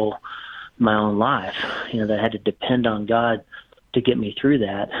control my own life. That I had to depend on God to get me through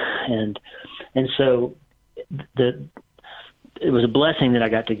that. And so it was a blessing that I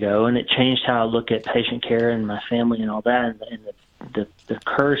got to go, and it changed how I look at patient care and my family and all that. And the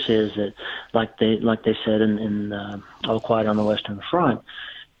curse is that, like they said in All Quiet on the Western Front,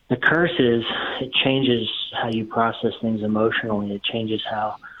 the curse is it changes how you process things emotionally. It changes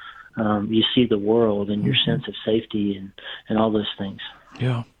how you see the world and your sense of safety and all those things.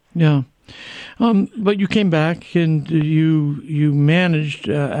 Yeah, yeah. But you came back and you managed,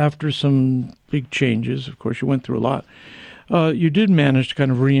 after some big changes, of course you went through a lot, you did manage to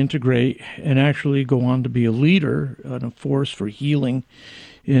kind of reintegrate and actually go on to be a leader and a force for healing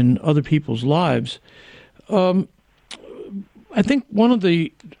in other people's lives. I think one of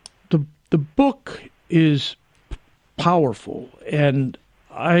the book is powerful, and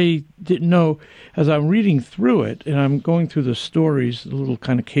I didn't know, as I'm reading through it, and I'm going through the stories, the little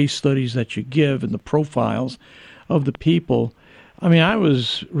kind of case studies that you give and the profiles of the people. I mean, I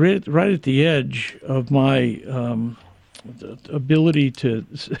was right at the edge of my ability to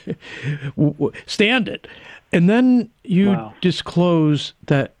stand it. And then you disclose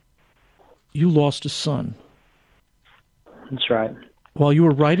that you lost a son. That's right. While you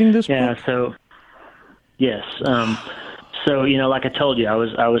were writing this book? Yeah, so, yes. So, like I told you, I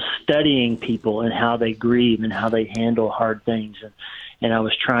was studying people and how they grieve and how they handle hard things. And I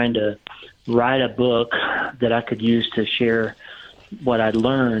was trying to write a book that I could use to share what I'd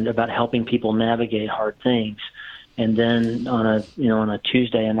learned about helping people navigate hard things. And then on a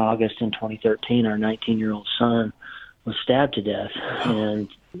Tuesday in August in 2013, our 19-year-old son was stabbed to death, and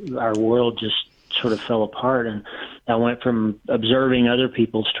our world just sort of fell apart. And I went from observing other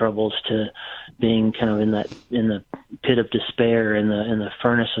people's troubles to being kind of in the pit of despair, in the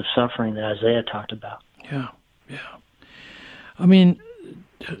furnace of suffering that Isaiah talked about. Yeah. I mean,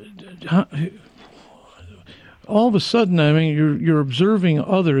 all of a sudden, I mean, you're observing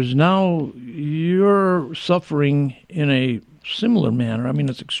others. Now you're suffering in a similar manner. I mean,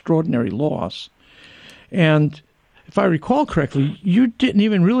 it's extraordinary loss. And if I recall correctly, you didn't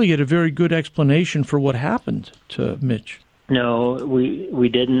even really get a very good explanation for what happened to Mitch. No, we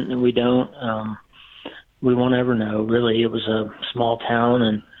didn't, and we don't. We won't ever know, really. It was a small town,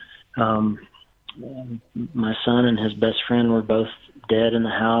 and my son and his best friend were both dead in the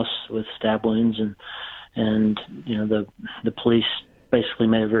house with stab wounds, and the police basically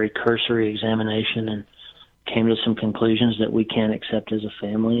made a very cursory examination and came to some conclusions that we can't accept as a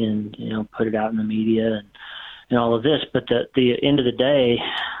family, and put it out in the media and all of this. But at the end of the day,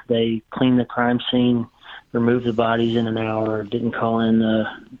 they cleaned the crime scene, removed the bodies in an hour, didn't call in the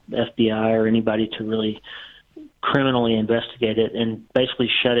FBI or anybody to really criminally investigate it, and basically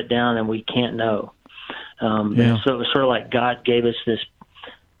shut it down, and we can't know. So it was sort of like God gave us this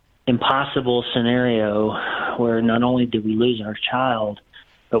impossible scenario where not only did we lose our child,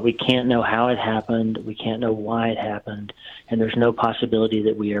 but we can't know how it happened, we can't know why it happened, and there's no possibility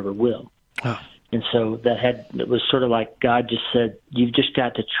that we ever will. Oh. And so it was sort of like God just said, you've just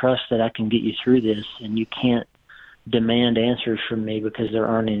got to trust that I can get you through this, and you can't demand answers from me because there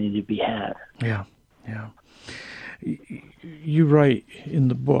aren't any to be had. Yeah. You write in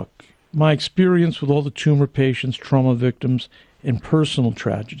the book, my experience with all the tumor patients, trauma victims, and personal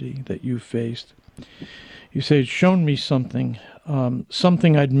tragedy that you faced, you say it's shown me something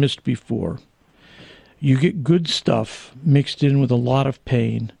I'd missed before. You get good stuff mixed in with a lot of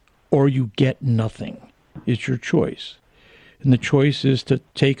pain, or you get nothing. It's your choice. And the choice is to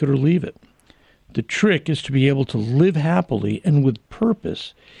take it or leave it. The trick is to be able to live happily and with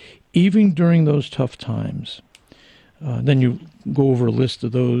purpose, even during those tough times. Then you go over a list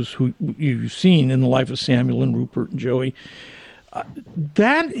of those who you've seen in the life of Samuel and Rupert and Joey.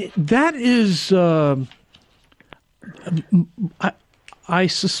 That is, I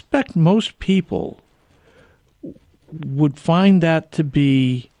suspect most people would find that to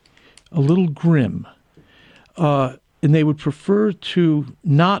be a little grim, and they would prefer to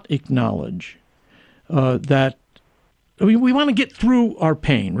not acknowledge that. I mean, we want to get through our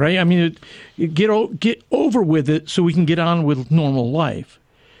pain, right? I mean, get over with it so we can get on with normal life.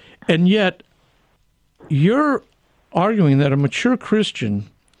 And yet, you're arguing that a mature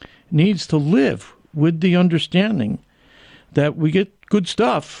Christian needs to live with the understanding that we get good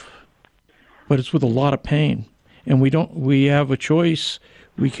stuff, but it's with a lot of pain. And we have a choice.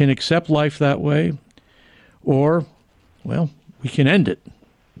 We can accept life that way, or, well, we can end it.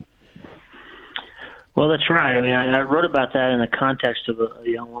 Well, that's right. I mean, I wrote about that in the context of a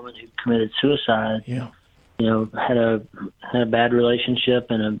young woman who committed suicide. Yeah. Had a bad relationship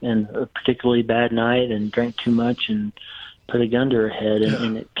and a particularly bad night, and drank too much and put a gun to her head.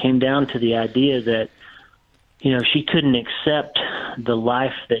 And it came down to the idea that, she couldn't accept the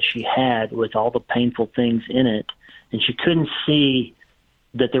life that she had with all the painful things in it, and she couldn't see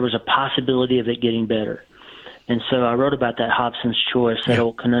that there was a possibility of it getting better. And so I wrote about that Hobson's choice, that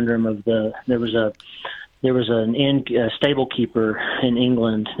old conundrum of there was a stable keeper in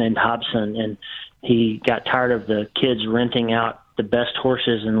England named Hobson, and he got tired of the kids renting out the best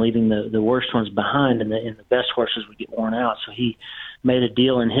horses and leaving the worst ones behind, and the best horses would get worn out. So he made a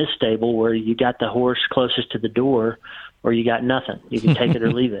deal in his stable where you got the horse closest to the door, or you got nothing. You could take it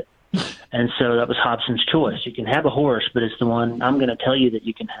or leave it. And so that was Hobson's choice. You can have a horse, but it's the one I'm going to tell you that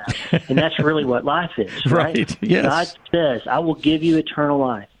you can have. And that's really what life is, right? Yes. God says, I will give you eternal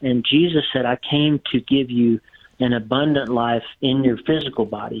life. And Jesus said, I came to give you an abundant life in your physical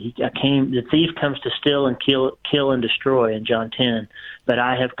body. The thief comes to steal and kill and destroy in John 10, but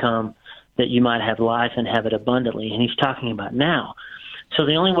I have come that you might have life and have it abundantly. And he's talking about now. So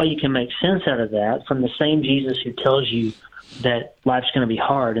the only way you can make sense out of that, from the same Jesus who tells you that life's going to be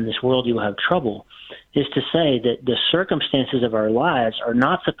hard, in this world you will have trouble, is to say that the circumstances of our lives are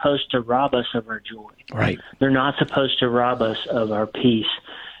not supposed to rob us of our joy. Right. They're not supposed to rob us of our peace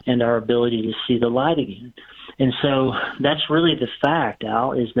and our ability to see the light again. And so that's really the fact,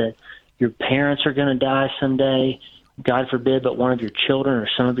 Al, is that your parents are going to die someday, God forbid, but one of your children or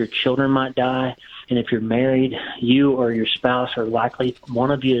some of your children might die. And if you're married, you or your spouse are likely,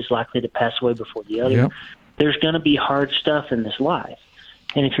 one of you is likely to pass away before the other. Yep. There's going to be hard stuff in this life.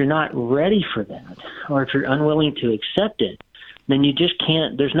 And if you're not ready for that, or if you're unwilling to accept it, then you just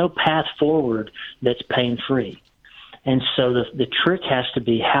can't, there's no path forward that's pain-free. And so the trick has to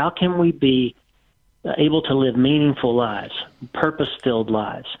be, how can we be able to live meaningful lives, purpose-filled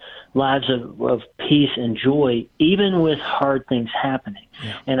lives, lives of peace and joy, even with hard things happening.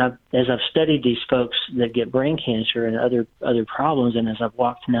 Yeah. And as I've studied these folks that get brain cancer and other problems, and as I've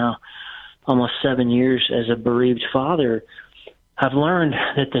walked now almost 7 years as a bereaved father, I've learned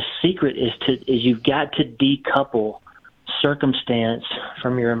that the secret is you've got to decouple circumstance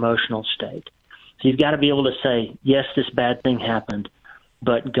from your emotional state. So you've got to be able to say, yes, this bad thing happened,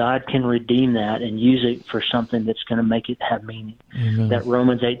 but God can redeem that and use it for something that's going to make it have meaning. Amen. That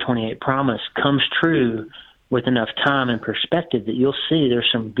Romans 8:28 promise comes true with enough time and perspective that you'll see there's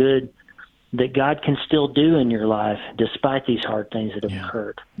some good that God can still do in your life despite these hard things that have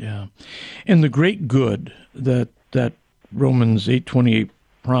occurred. Yeah. And the great good that Romans 8:28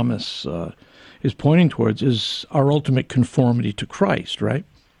 promise is pointing towards is our ultimate conformity to Christ, right?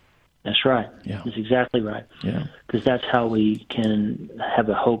 That's right. Yeah. That's exactly right. Yeah. Because that's how we can have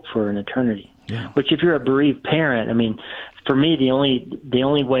a hope for an eternity. Yeah. Which, if you're a bereaved parent, I mean, for me, the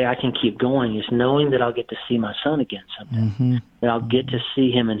only way I can keep going is knowing that I'll get to see my son again someday. Mm-hmm. That I'll get to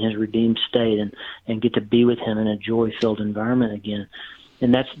see him in his redeemed state and get to be with him in a joy-filled environment again.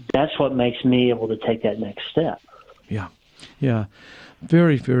 And that's what makes me able to take that next step. Yeah. Yeah.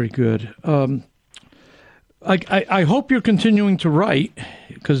 Very, very good. I hope you're continuing to write,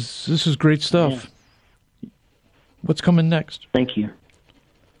 because this is great stuff. Yeah. What's coming next? Thank you.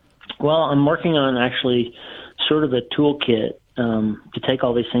 Well, I'm working on actually sort of a toolkit to take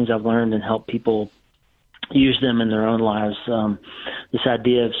all these things I've learned and help people use them in their own lives. This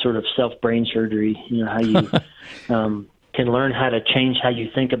idea of sort of self-brain surgery, how you can learn how to change how you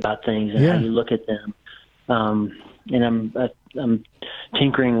think about things and how you look at them. And I'm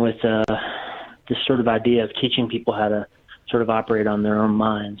tinkering with this sort of idea of teaching people how to sort of operate on their own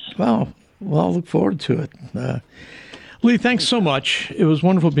minds. Wow. Well, I'll look forward to it. Lee, thanks so much. It was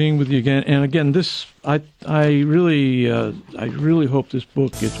wonderful being with you again. And again, I really hope this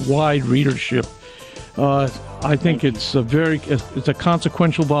book gets wide readership. I think it's a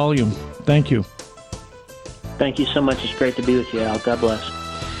consequential volume. Thank you. Thank you so much. It's great to be with you, Al. God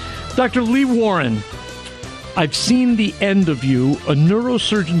bless. Dr. Lee Warren, I've seen the end of you, a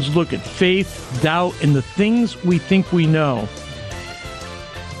neurosurgeon's look at faith, doubt, and the things we think we know.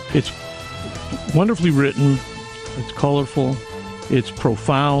 It's wonderfully written, it's colorful, it's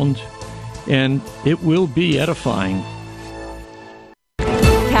profound, and it will be edifying.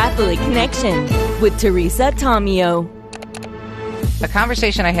 Catholic Connection with Teresa Tomeo. A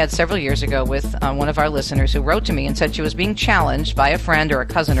conversation I had several years ago with one of our listeners who wrote to me and said she was being challenged by a friend or a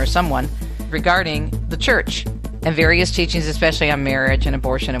cousin or someone regarding the church and various teachings, especially on marriage and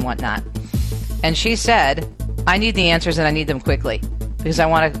abortion and whatnot. And she said, I need the answers and I need them quickly because I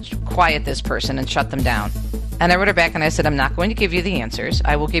want to quiet this person and shut them down. And I wrote her back and I said, I'm not going to give you the answers.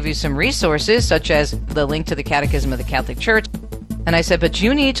 I will give you some resources, such as the link to the Catechism of the Catholic Church. And I said, but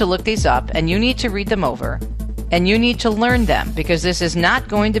you need to look these up and you need to read them over and you need to learn them, because this is not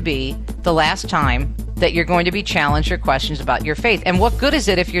going to be the last time that you're going to be challenged or questions about your faith. And what good is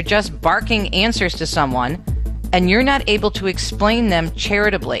it if you're just barking answers to someone and you're not able to explain them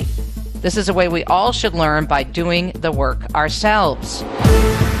charitably? This is a way we all should learn, by doing the work ourselves.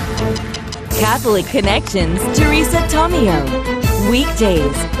 Catholic Connections, Teresa Tomeo.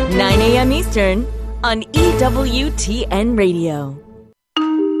 Weekdays, 9 a.m. Eastern on EWTN Radio.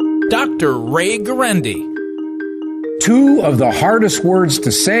 Dr. Ray Guarendi. Two of the hardest words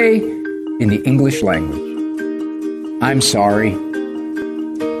to say in the English language. I'm sorry.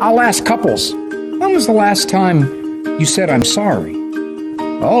 I'll ask couples, when was the last time you said I'm sorry?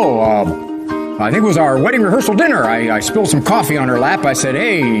 I think it was our wedding rehearsal dinner. I spilled some coffee on her lap. I said,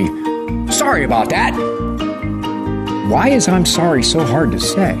 hey, sorry about that. Why is I'm sorry so hard to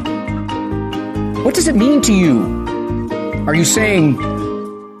say? What does it mean to you? Are you saying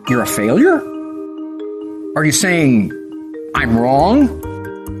you're a failure? Are you saying I'm wrong?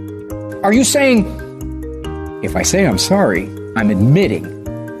 Are you saying, if I say I'm sorry, I'm admitting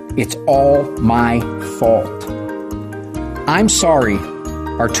it's all my fault? I'm sorry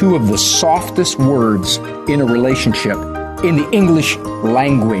are two of the softest words in a relationship in the English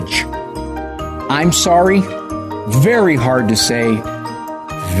language. I'm sorry, very hard to say,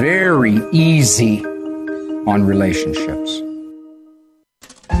 very easy on relationships.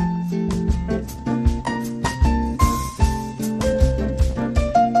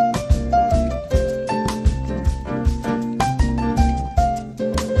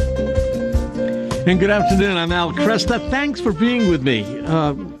 And good afternoon, I'm Al Cresta. Thanks for being with me.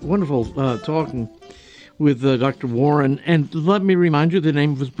 Wonderful talking with Dr. Warren. And let me remind you, the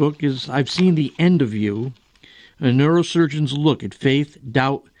name of his book is I've Seen the End of You, a neurosurgeon's look at faith,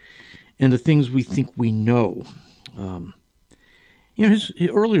 doubt, and the things we think we know. His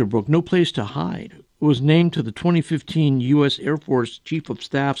earlier book, No Place to Hide, was named to the 2015 U.S. Air Force Chief of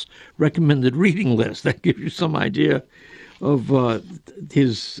Staff's recommended reading list. That gives you some idea of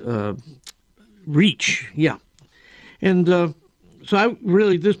his reach. Yeah. And so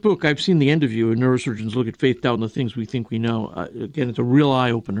this book, I've Seen the End of You, a neurosurgeon's look at faith, doubt, and the things we think we know. Again, it's a real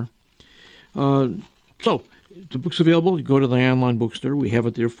eye-opener. So the book's available. You go to the online bookstore. We have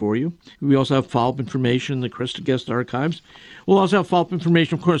it there for you. We also have follow-up information in the Cresta Guest Archives. We'll also have follow-up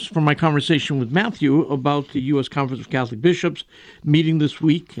information, of course, from my conversation with Matthew about the U.S. Conference of Catholic Bishops meeting this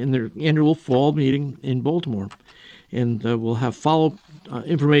week in their annual fall meeting in Baltimore. And we'll have follow-up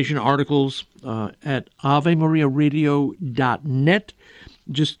information, articles at AveMariaRadio.net.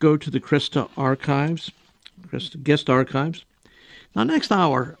 Just go to the Cresta Archives, Cresta Guest Archives. Now, next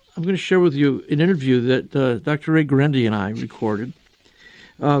hour, I'm going to share with you an interview that Dr. Ray Guarendi and I recorded.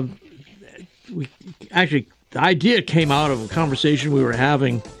 The idea came out of a conversation we were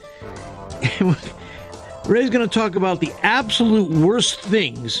having. Ray's going to talk about the absolute worst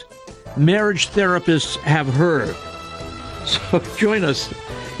things marriage therapists have heard. So join us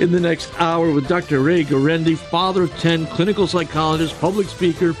in the next hour with Dr. Ray Guarendi, father of 10, clinical psychologist, public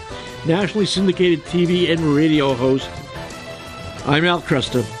speaker, nationally syndicated TV and radio host. I'm Al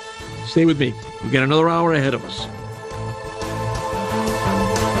Cresta. Stay with me. We've got another hour ahead of us.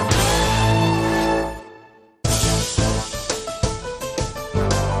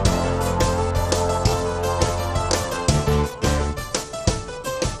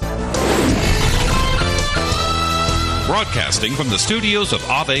 Broadcasting from the studios of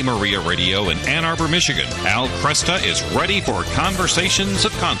Ave Maria Radio in Ann Arbor, Michigan, Al Cresta is ready for conversations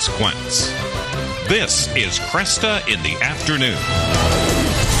of consequence. This is Cresta in the Afternoon.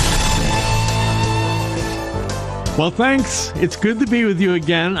 Well, thanks. It's good to be with you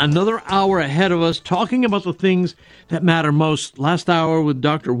again. Another hour ahead of us talking about the things that matter most. Last hour with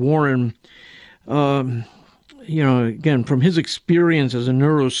Dr. Warren, again, from his experience as a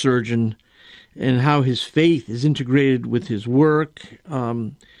neurosurgeon, and how his faith is integrated with his work,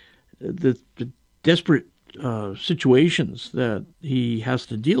 the desperate situations that he has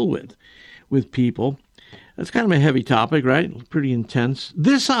to deal with people. That's kind of a heavy topic, right? Pretty intense.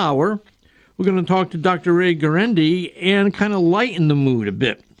 This hour, we're going to talk to Dr. Ray Guarendi and kind of lighten the mood a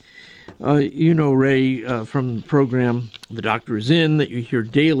bit. Ray from the program The Doctor Is In that you hear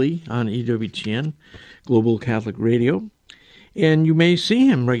daily on EWTN, Global Catholic Radio. And you may see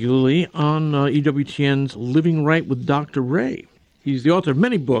him regularly on EWTN's Living Right with Dr. Ray. He's the author of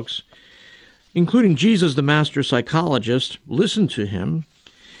many books, including Jesus, the Master Psychologist. Listen to him.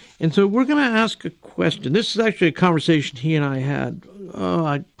 And so we're going to ask a question. This is actually a conversation he and I had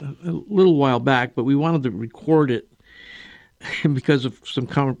a little while back, but we wanted to record it because of some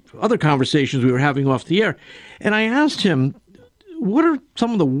other conversations we were having off the air. And I asked him, what are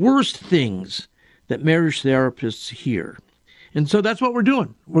some of the worst things that marriage therapists hear? And so that's what we're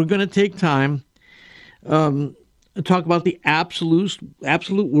doing. We're going to take time and talk about the absolute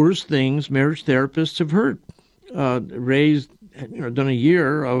worst things marriage therapists have heard. Ray's done a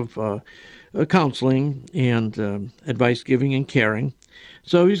year of counseling and advice giving and caring.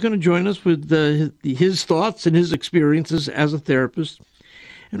 So he's going to join us with his thoughts and his experiences as a therapist.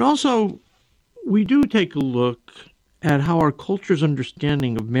 And also, we do take a look at how our culture's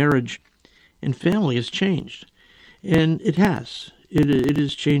understanding of marriage and family has changed. And it has. It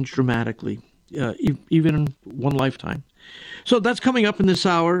has changed dramatically, even in one lifetime. So that's coming up in this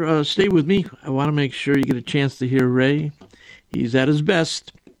hour. Stay with me. I want to make sure you get a chance to hear Ray. He's at his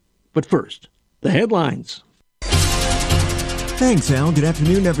best. But first, the headlines. Thanks, Al. Good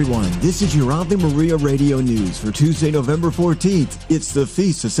afternoon, everyone. This is your Ave Maria Radio News for Tuesday, November 14th. It's the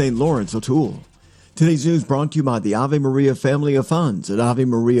Feast of St. Lawrence O'Toole. Today's news brought to you by the Ave Maria family of funds at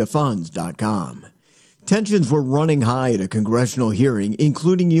AveMariaFunds.com. Tensions were running high at a congressional hearing,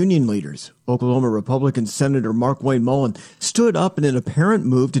 including union leaders. Oklahoma Republican Senator Mark Wayne Mullen stood up in an apparent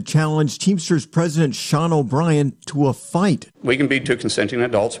move to challenge Teamsters President Sean O'Brien to a fight. We can be two consenting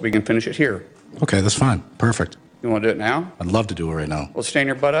adults. We can finish it here. Okay, that's fine. Perfect. You want to do it now? I'd love to do it right now. Well, stand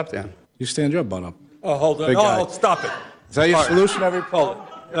your butt up then. You stand your butt up. Oh, hold on. Oh, stop it. Is that your solution, every Hold it.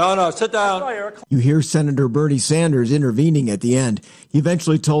 No, sit down. You hear Senator Bernie Sanders intervening at the end. He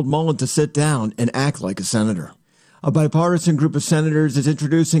eventually told Mullen to sit down and act like a senator. A bipartisan group of senators is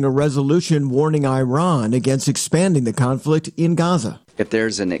introducing a resolution warning Iran against expanding the conflict in Gaza. If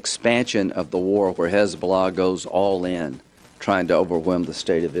there's an expansion of the war where Hezbollah goes all in, trying to overwhelm the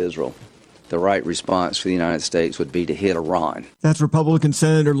state of Israel, the right response for the United States would be to hit Iran. That's Republican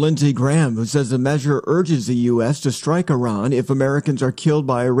Senator Lindsey Graham, who says the measure urges the U.S. to strike Iran if Americans are killed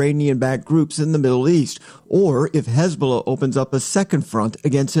by Iranian-backed groups in the Middle East, or if Hezbollah opens up a second front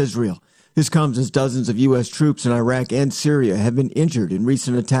against Israel. This comes as dozens of U.S. troops in Iraq and Syria have been injured in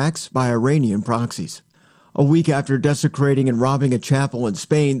recent attacks by Iranian proxies. A week after desecrating and robbing a chapel in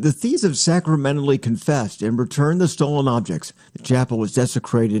Spain, the thieves have sacramentally confessed and returned the stolen objects. The chapel was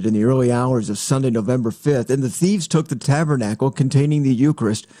desecrated in the early hours of Sunday, November 5th, and the thieves took the tabernacle containing the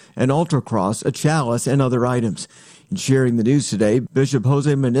Eucharist, an altar cross, a chalice, and other items. In sharing the news today, Bishop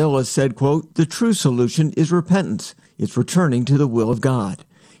Jose Manila said, quote, "The true solution is repentance. It's returning to the will of God."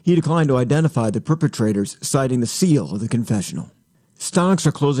 He declined to identify the perpetrators, citing the seal of the confessional. Stocks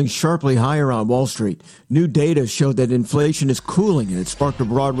are closing sharply higher on Wall Street. New data showed that inflation is cooling, and it sparked a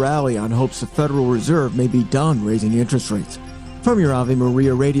broad rally on hopes the Federal Reserve may be done raising interest rates. From your Ave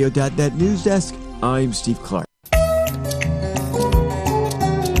Maria Radio.net news desk, I'm Steve Clark.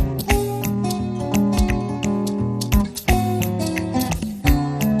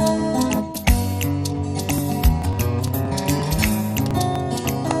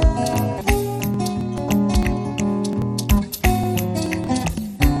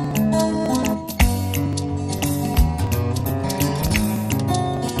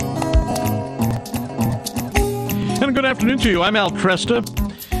 Good afternoon to you. I'm Al Cresta.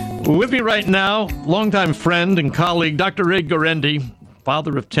 With me right now, longtime friend and colleague, Dr. Ray Guarendi,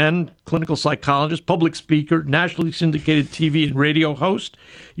 father of 10, clinical psychologist, public speaker, nationally syndicated TV and radio host.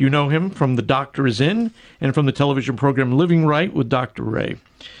 You know him from The Doctor Is In and from the television program Living Right with Dr. Ray.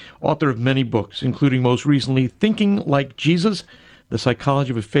 Author of many books, including most recently Thinking Like Jesus, The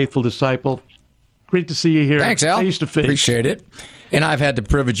Psychology of a Faithful Disciple. Great to see you here. Thanks, Al. Face to face. Appreciate it. And I've had the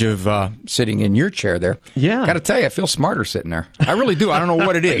privilege of sitting in your chair there. Yeah. Got to tell you, I feel smarter sitting there. I really do. I don't know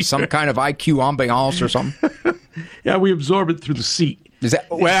what it is. Some kind of IQ ambiance or something. Yeah, we absorb it through the seat. Is that?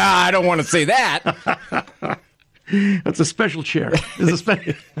 Well, I don't want to say that. That's a special chair.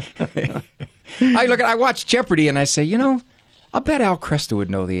 I watch Jeopardy and I say, I bet Al Cresta would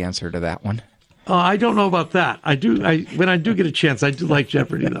know the answer to that one. I don't know about that. I do. When I do get a chance, I do like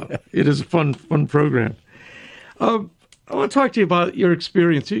Jeopardy, though. It is a fun program. I want to talk to you about your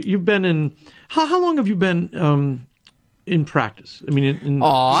experience. You've been in. How long have you been in practice? I mean,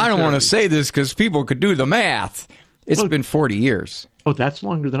 I don't want to say this because people could do the math. It's been 40 years. Oh, that's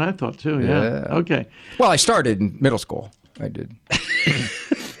longer than I thought too. Yeah. Okay. Well, I started in middle school. I did.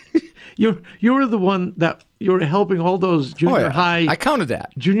 You were the one that you were helping all those junior high. I counted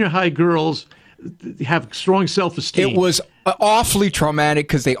that. Junior high girls have strong self-esteem. It was awfully traumatic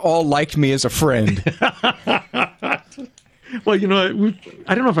because they all liked me as a friend. Well, I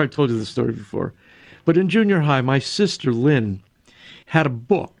don't know if I've told you this story before, but in junior high, my sister Lynn had a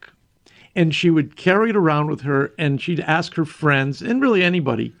book, and she would carry it around with her, and she'd ask her friends, and really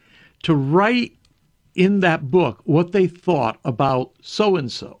anybody, to write in that book what they thought about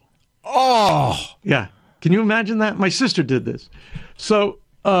so-and-so. Oh! Yeah. Can you imagine that? My sister did this. So,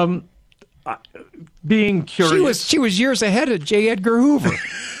 being curious. She was years ahead of J. Edgar Hoover.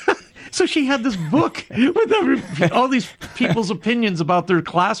 So she had this book with all these people's opinions about their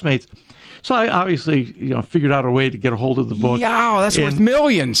classmates. So I obviously, figured out a way to get a hold of the book. Yeah, that's worth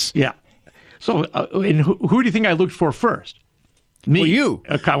millions. Yeah. So, and who do you think I looked for first? Me. Well, you.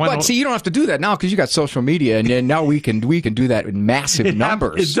 But see, you don't have to do that now because you got social media, and now we can do that in massive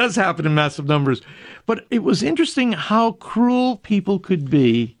numbers. It does happen in massive numbers. But it was interesting how cruel people could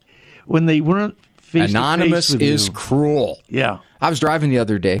be when they weren't face-to-face Anonymous with is you. cruel. Yeah. I was driving the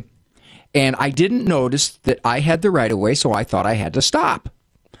other day, and I didn't notice that I had the right-of-way, so I thought I had to stop.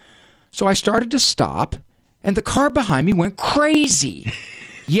 So I started to stop, and the car behind me went crazy,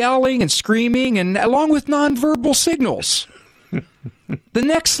 yelling and screaming, and along with nonverbal signals. The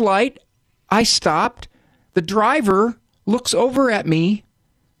next light, I stopped. The driver looks over at me,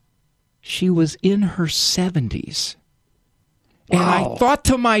 she was in her 70s. Wow. And I thought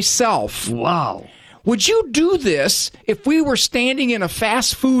to myself, wow, would you do this if we were standing in a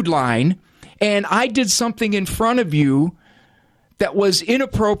fast food line and I did something in front of you that was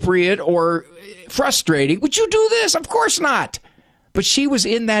inappropriate or frustrating? Would you do this? Of course not. But she was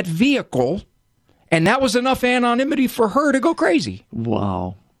in that vehicle, and that was enough anonymity for her to go crazy.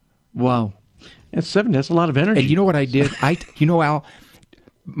 Wow. Wow. At 70, that's a lot of energy. And you know what I did? Al,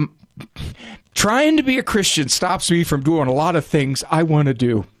 trying to be a Christian stops me from doing a lot of things I want to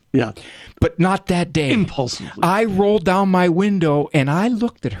do. Yeah. But not that day. Impulsively. I rolled down my window, and I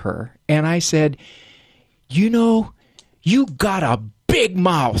looked at her, and I said, you got a big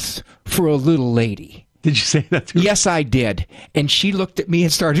mouth for a little lady. Did you say that to her? Yes, I did. And she looked at me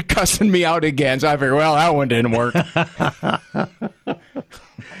and started cussing me out again. So I figured, well, that one didn't work.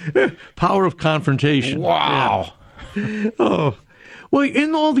 Power of confrontation. Wow. Yeah. Oh. Well,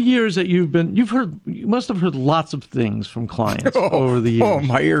 in all the years that you must have heard lots of things from clients over the years. Oh,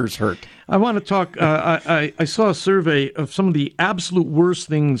 my ears hurt. I want to talk, I saw a survey of some of the absolute worst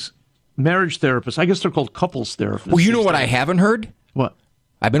things marriage therapists, I guess they're called couples therapists. Well, you know what I haven't heard? What?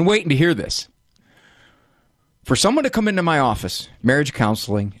 I've been waiting to hear this. For someone to come into my office, marriage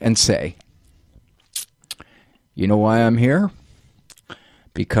counseling, and say, you know why I'm here?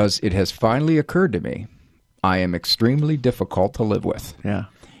 Because it has finally occurred to me I am extremely difficult to live with. Yeah.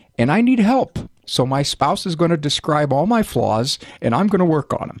 And I need help. So my spouse is going to describe all my flaws, and I'm going to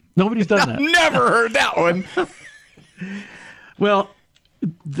work on them. Nobody's done that. I've never heard that one. Well,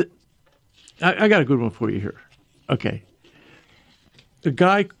 I got a good one for you here. Okay. The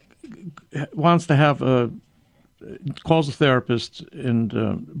guy wants to have calls a therapist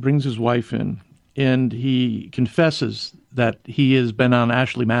and brings his wife in, and he confesses that he has been on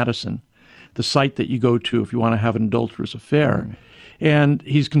Ashley Madison, the site that you go to if you want to have an adulterous affair. Mm. And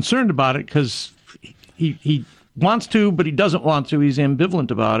he's concerned about it because he wants to, but he doesn't want to. He's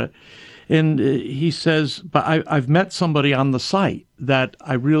ambivalent about it. And he says, but I've met somebody on the site that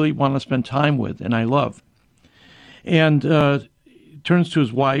I really want to spend time with and I love. And turns to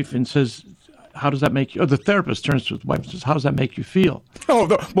his wife and says, how does that make you? Or the therapist turns to his wife and says, how does that make you feel? Oh,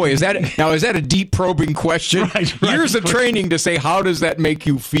 boy, is that a deep probing question? Right. Years of training to say, how does that make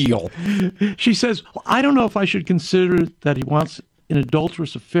you feel? She says, well, I don't know if I should consider that he wants an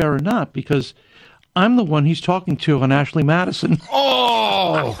adulterous affair or not, because I'm the one he's talking to on Ashley Madison.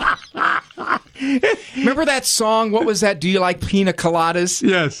 Oh! Remember that song? What was that? Do you like pina coladas?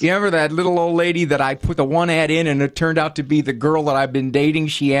 Yes. You remember that little old lady that I put the one ad in and it turned out to be the girl that I've been dating?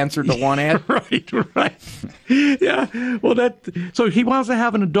 She answered the one ad? Right. Yeah. Well, so he wants to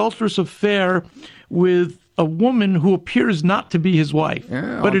have an adulterous affair with a woman who appears not to be his wife.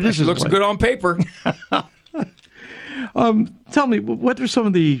 Yeah, but it is his looks wife. good on paper. Tell me, what are some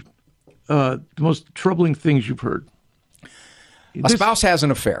of the most troubling things you've heard? A spouse has an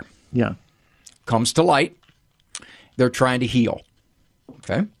affair. Yeah. Comes to light. They're trying to heal.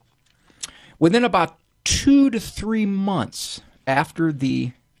 Okay. Within about 2 to 3 months after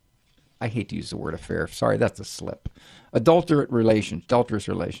I hate to use the word affair. Sorry, that's a slip. Adulterous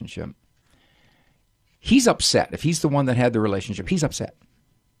relationship. He's upset. If he's the one that had the relationship, he's upset.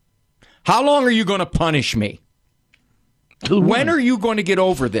 How long are you going to punish me? When are you going to get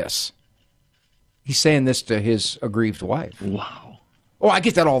over this? He's saying this to his aggrieved wife. Wow. Oh, I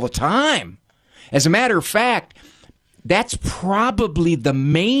get that all the time. As a matter of fact, that's probably the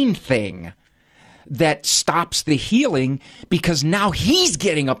main thing that stops the healing, because now he's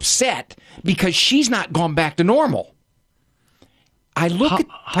getting upset because she's not gone back to normal. I look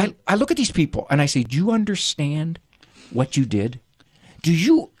at these people and I say, do you understand what you did? Do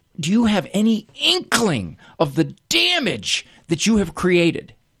you have any inkling of the damage that you have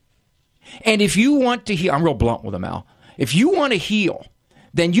created? And if you want to heal, I'm real blunt with them, Al. If you want to heal,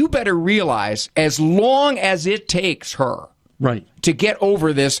 then you better realize, as long as it takes her to get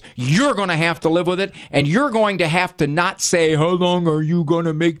over this, you're going to have to live with it, and you're going to have to not say, how long are you going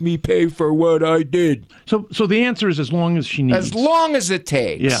to make me pay for what I did? So the answer is as long as she needs. As long as it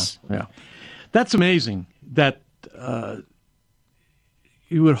takes. Yeah. That's amazing that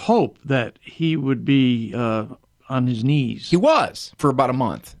you would hope that he would be on his knees. He was for about a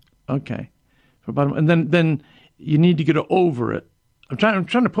month. Okay. And then you need to get over it. I'm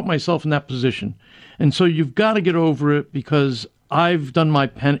trying to put myself in that position. And so you've got to get over it, because I've done my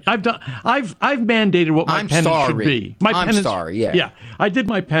penance. I've mandated what my penance should be. I'm sorry, yeah. Yeah. I did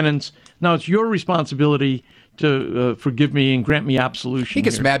my penance. Now it's your responsibility to forgive me and grant me absolution. He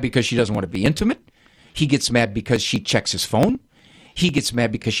gets mad because she doesn't want to be intimate. He gets mad because she checks his phone. He gets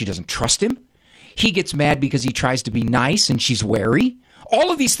mad because she doesn't trust him. He gets mad because he tries to be nice and she's wary.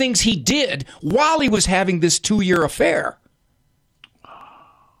 All of these things he did while he was having this 2-year affair.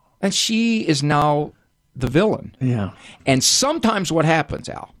 And she is now the villain. Yeah. And sometimes what happens,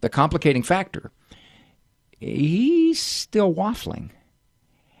 Al, the complicating factor, he's still waffling.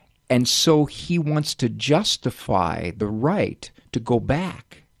 And so he wants to justify the right to go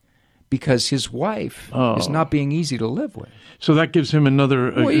back because his wife is not being easy to live with. So that gives him another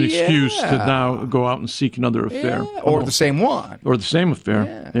excuse to now go out and seek another affair. Yeah, or the same one. Or the same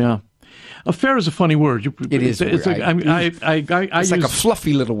affair, yeah. Affair is a funny word. It is. It's like, it's like a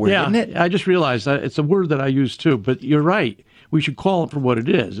fluffy little word, isn't it? I just realized that it's a word that I use too, but you're right. We should call it for what it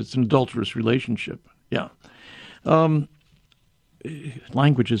is. It's an adulterous relationship. Yeah.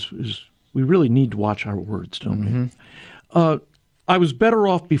 Language is we really need to watch our words, don't we? I was better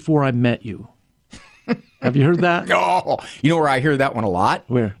off before I met you. Have you heard that? No. You know where I hear that one a lot?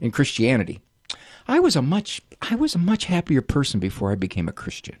 Where? In Christianity. I was a much happier person before I became a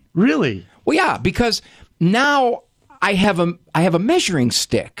Christian. Really? Well, yeah, because now I have a measuring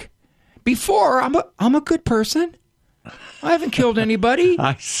stick. Before I'm a good person. I haven't killed anybody.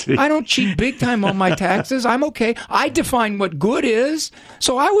 I see. I don't cheat big time on my taxes. I'm okay. I define what good is.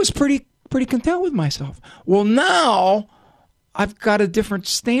 So I was pretty content with myself. Well, now I've got a different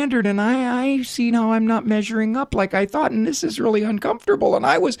standard, and I see now I'm not measuring up like I thought, and this is really uncomfortable. And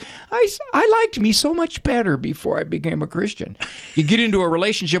I liked me so much better before I became a Christian. You get into a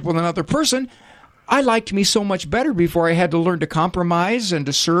relationship with another person, I liked me so much better before I had to learn to compromise and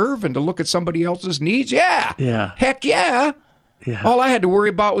to serve and to look at somebody else's needs. Yeah. Yeah. Heck yeah. Yeah. All I had to worry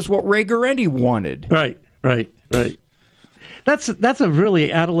about was what Ray Guarendi wanted. Right. That's a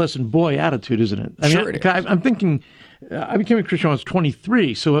really adolescent boy attitude, isn't it? I mean, sure it is. I'm thinking, I became a Christian when I was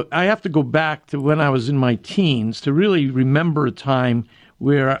 23, so I have to go back to when I was in my teens to really remember a time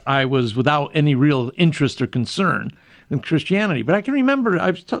where I was without any real interest or concern in Christianity. But I can remember,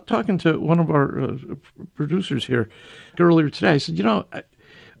 I was talking to one of our producers here earlier today. I said,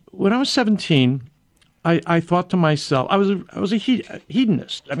 when I was 17, I thought to myself, I was a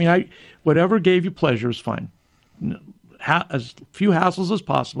hedonist. I mean, whatever gave you pleasure is fine. As few hassles as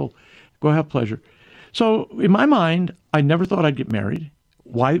possible, go have pleasure. So in my mind, I never thought I'd get married.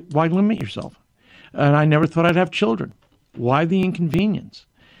 Why limit yourself? And I never thought I'd have children. Why the inconvenience?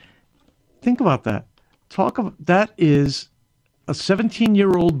 Think about that. That is a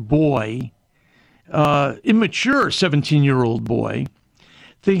 17-year-old boy, immature 17-year-old boy,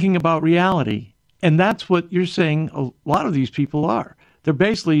 thinking about reality. And that's what you're saying a lot of these people are. They're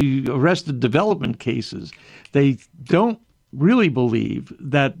basically arrested development cases. They don't really believe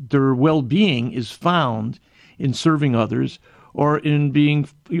that their well-being is found in serving others or in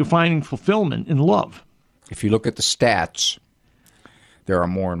finding fulfillment in love. If you look at the stats, there are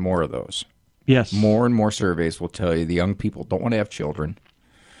more and more of those. Yes. More and more surveys will tell you the young people don't want to have children,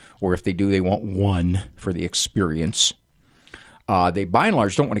 or if they do, they want one for the experience. They, by and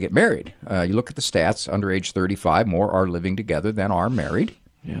large, don't want to get married. You look at the stats, under age 35, more are living together than are married.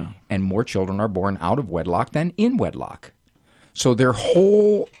 Yeah. And more children are born out of wedlock than in wedlock. So their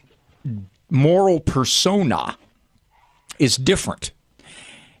whole moral persona is different.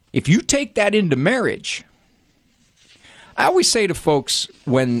 If you take that into marriage, I always say to folks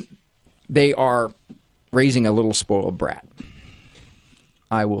when they are raising a little spoiled brat,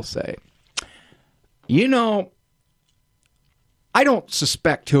 I will say, I don't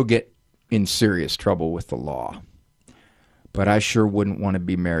suspect he'll get in serious trouble with the law, but I sure wouldn't want to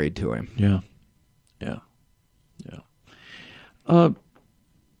be married to him. Yeah.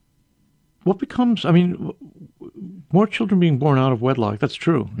 What becomes, more children being born out of wedlock, that's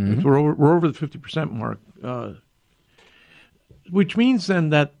true. Mm-hmm. We're over the 50% mark, which means then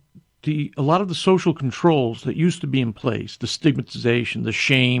that a lot of the social controls that used to be in place, the stigmatization, the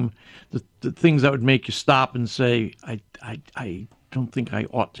shame, the things that would make you stop and say, I don't think I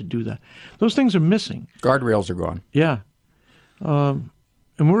ought to do that. Those things are missing. Guardrails are gone. Yeah. And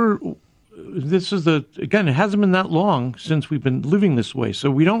again, it hasn't been that long since we've been living this way,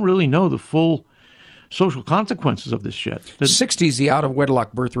 so we don't really know the full social consequences of this yet. The 60s, the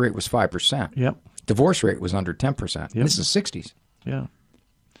out-of-wedlock birth rate was 5%. Yep. Divorce rate was under 10%. Yep. This is 60s. Yeah.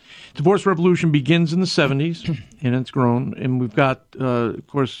 Divorce revolution begins in the 70s, and it's grown. And we've got, of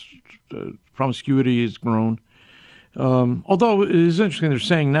course, promiscuity has grown. Although it is interesting, they're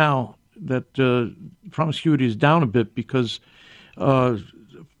saying now that promiscuity is down a bit because of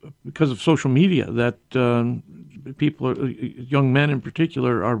social media, that young men in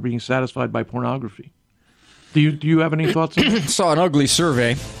particular, are being satisfied by pornography. Do you have any thoughts on that? Saw an ugly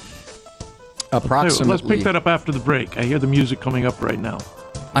survey. Approximately. Let's pick that up after the break. I hear the music coming up right now.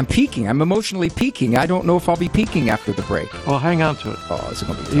 I'm peaking. I'm emotionally peaking. I don't know if I'll be peaking after the break. Well, hang on to it. Oh, it's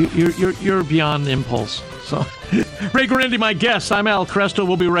going to be tough. You're beyond impulse. So, Ray Guarendi, my guest. I'm Al Cresto.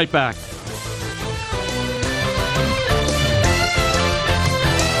 We'll be right back.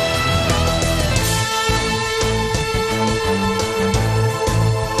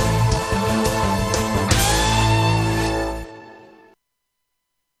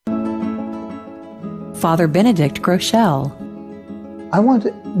 Father Benedict Groeschel. I want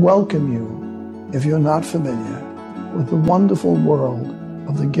to welcome you, if you're not familiar, with the wonderful world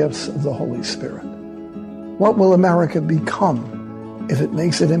of the gifts of the Holy Spirit. What will America become if it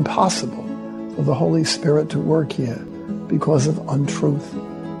makes it impossible for the Holy Spirit to work here because of untruth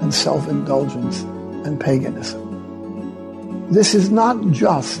and self-indulgence and paganism? This is not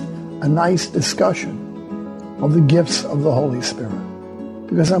just a nice discussion of the gifts of the Holy Spirit,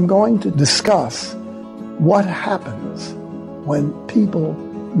 because I'm going to discuss what happens when people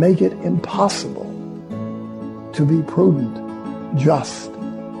make it impossible to be prudent, just,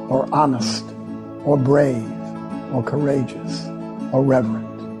 or honest, or brave, or courageous, or reverent.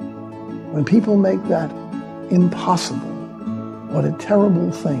 When people make that impossible, what a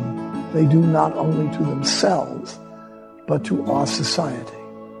terrible thing they do not only to themselves, but to our society.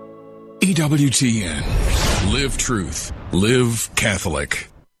 EWTN. Live truth. Live Catholic.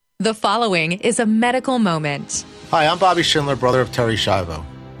 The following is a medical moment. Hi, I'm Bobby Schindler, brother of Terry Schiavo.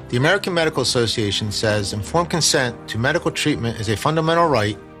 The American Medical Association says informed consent to medical treatment is a fundamental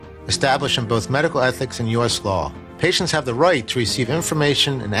right established in both medical ethics and U.S. law. Patients have the right to receive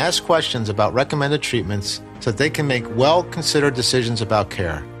information and ask questions about recommended treatments so that they can make well-considered decisions about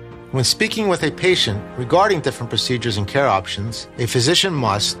care. When speaking with a patient regarding different procedures and care options, a physician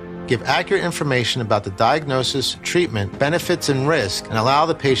must give accurate information about the diagnosis, treatment, benefits, and risk, and allow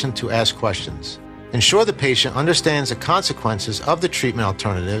the patient to ask questions. Ensure the patient understands the consequences of the treatment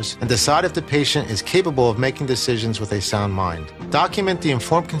alternatives and decide if the patient is capable of making decisions with a sound mind. Document the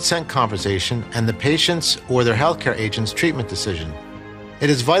informed consent conversation and the patient's or their healthcare agent's treatment decision. It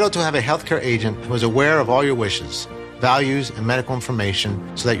is vital to have a healthcare agent who is aware of all your wishes, values, and medical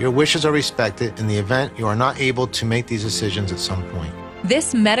information so that your wishes are respected in the event you are not able to make these decisions at some point.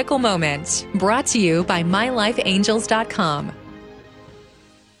 This medical moment brought to you by MyLifeAngels.com.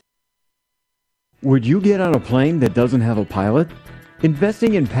 Would you get on a plane that doesn't have a pilot?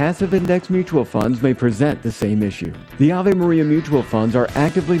 Investing in passive index mutual funds may present the same issue. The Ave Maria mutual funds are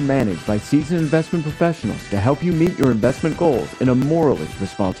actively managed by seasoned investment professionals to help you meet your investment goals in a morally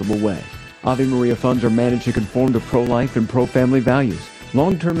responsible way. Ave Maria funds are managed to conform to pro-life and pro-family values.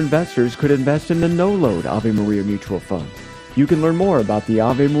 Long-term investors could invest in the no-load Ave Maria mutual funds. You can learn more about the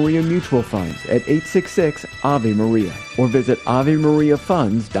Ave Maria mutual funds at 866 Ave Maria or visit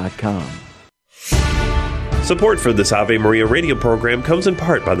AveMariaFunds.com. Support for this Ave Maria radio program comes in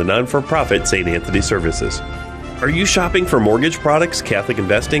part by the non-for-profit St. Anthony Services. Are you shopping for mortgage products, Catholic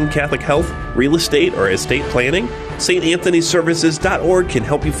investing, Catholic health, real estate, or estate planning? StAnthonyServices.org can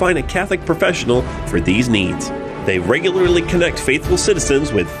help you find a Catholic professional for these needs. They regularly connect faithful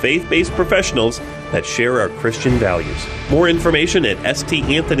citizens with faith-based professionals that share our Christian values. More information at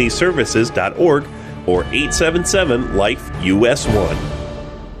StAnthonyServices.org or 877-LIFE-US1.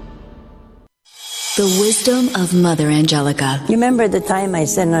 The wisdom of Mother Angelica. You remember the time I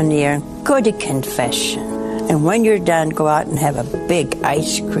said on the air, go to confession. And when you're done, go out and have a big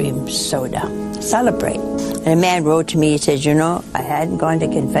ice cream soda. Celebrate. And a man wrote to me, he said, you know, I hadn't gone to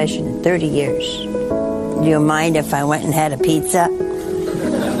confession in 30 years. Do you mind if I went and had a pizza?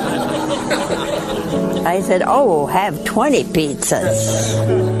 I said, oh, have 20 pizzas.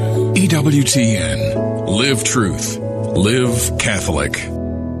 EWTN. Live truth. Live Catholic.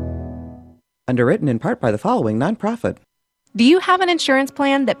 Underwritten in part by the following nonprofit. Do you have an insurance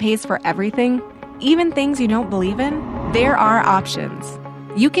plan that pays for everything, even things you don't believe in? There are options.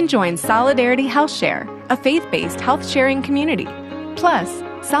 You can join Solidarity Health Share, a faith-based health-sharing community. Plus,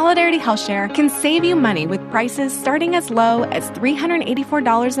 Solidarity Health Share can save you money with prices starting as low as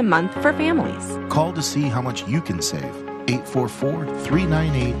 $384 a month for families. Call to see how much you can save.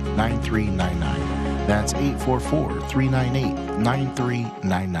 844-398-9399. That's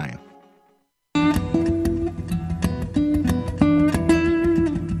 844-398-9399.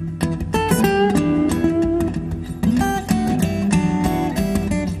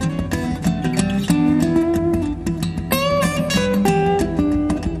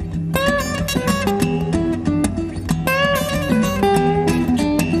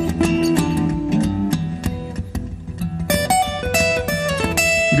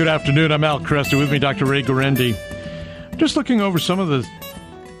 Good afternoon. I'm Al Cresto. With me, Dr. Ray Guarendi. Just looking over some of the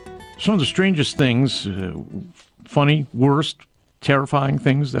strangest things, funny, worst, terrifying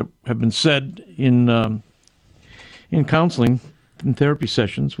things that have been said in counseling, in therapy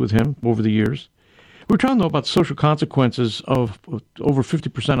sessions with him over the years. We're trying to know about social consequences of over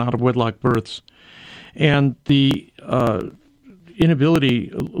 50% out-of-wedlock births and the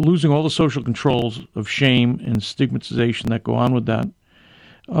inability, losing all the social controls of shame and stigmatization that go on with that.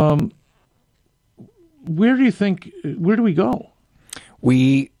 Where do we go?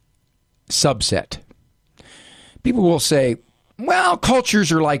 We subset. People will say, well,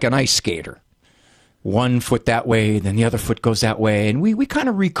 cultures are like an ice skater. One foot that way, then the other foot goes that way, and we kind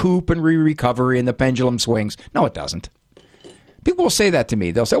of recoup and recover, and the pendulum swings. No, it doesn't. People will say that to me.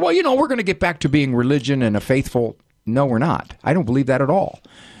 They'll say, well, we're going to get back to being religion and a faithful. No, we're not. I don't believe that at all.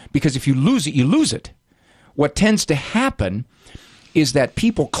 Because if you lose it, you lose it. What tends to happen is that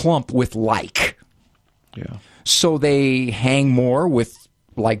people clump with like. Yeah. So they hang more with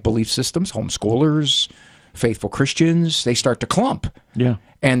like belief systems, homeschoolers, faithful Christians. They start to clump. Yeah.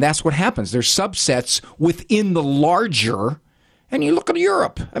 And that's what happens. There's subsets within the larger, and you look at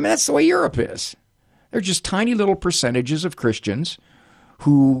Europe. I mean, that's the way Europe is. They're just tiny little percentages of Christians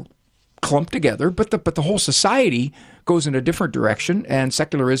who clump together, but the whole society goes in a different direction, and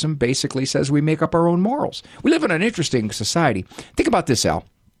secularism basically says we make up our own morals. We live in an interesting society. Think about this, Al.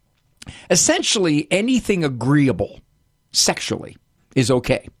 Essentially, anything agreeable sexually is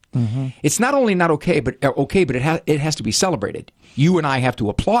okay. Mm-hmm. It's not only not okay, but it has to be celebrated. You and I have to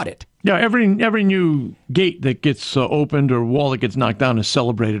applaud it. Yeah, every new gate that gets opened or wall that gets knocked down is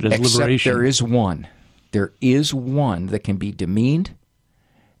celebrated as Except liberation. There is one. There is one that can be demeaned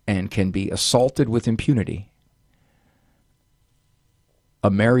and can be assaulted with impunity. A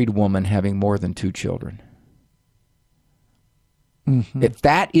married woman having more than 2 children. Mm-hmm. If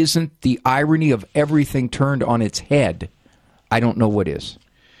that isn't the irony of everything turned on its head, I don't know what is.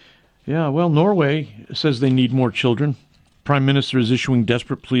 Yeah, well, Norway says they need more children. Prime Minister is issuing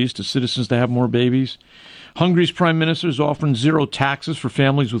desperate pleas to citizens to have more babies. Hungary's Prime Minister is offering 0 taxes for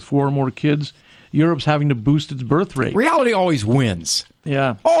families with 4 or more kids. Europe's having to boost its birth rate. Reality always wins.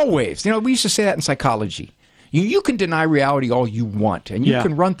 Yeah. Always. We used to say that in psychology. You can deny reality all you want, and you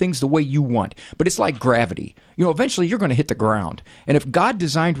can run things the way you want, but it's like gravity. Eventually you're going to hit the ground. And if God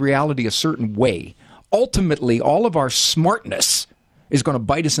designed reality a certain way, ultimately all of our smartness is going to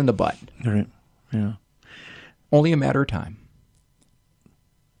bite us in the butt. Right. Yeah. Only a matter of time.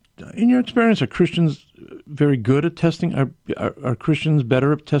 In your experience, are Christians very good at testing? Are Christians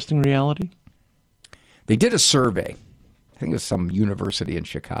better at testing reality? They did a survey. I think it was some university in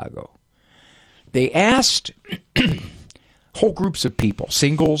Chicago. They asked whole groups of people,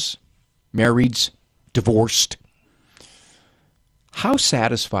 singles, marrieds, divorced, how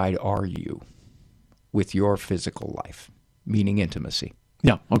satisfied are you with your physical life, meaning intimacy?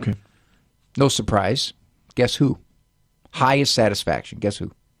 Yeah, okay. No surprise. Guess who? Highest satisfaction. Guess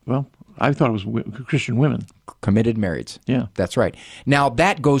who? Well, I thought it was Christian women. Committed marrieds. Yeah. That's right. Now,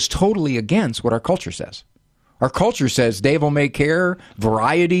 that goes totally against what our culture says. Our culture says devil may care,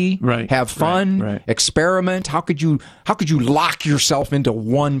 variety, have fun, experiment. How could you lock yourself into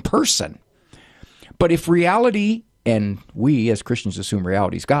one person? But if reality, and we as Christians assume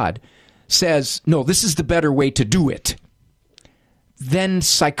reality is God, says, no, this is the better way to do it, then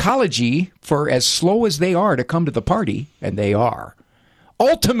psychology, for as slow as they are to come to the party, and they are,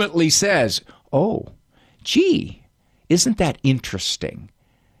 ultimately says, oh, gee, isn't that interesting?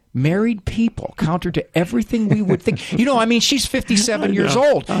 Married people, counter to everything we would think. She's 57 years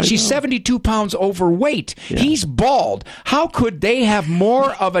old. She's 72 pounds overweight. Yeah. He's bald. How could they have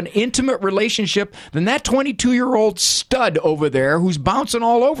more of an intimate relationship than that 22-year-old stud over there who's bouncing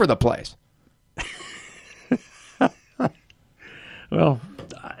all over the place? Well,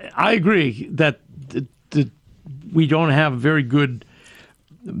 I agree that we don't have very good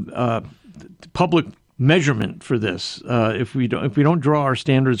public measurement for this. If we don't draw our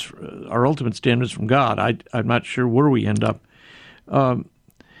standards, our ultimate standards from God, I'm not sure where we end up.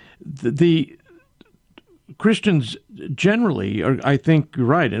 The Christians generally, I think you're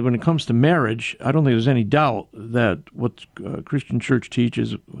right. When it comes to marriage, I don't think there's any doubt that what Christian Church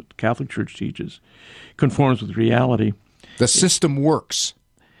teaches, what Catholic Church teaches, conforms with reality. The system works.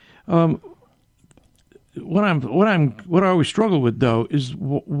 What I always struggle with, though, is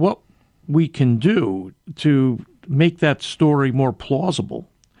what we can do to make that story more plausible.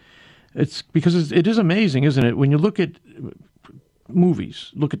 It's because it is amazing, isn't it? When you look at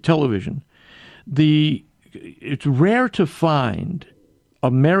movies, look at television, it's rare to find a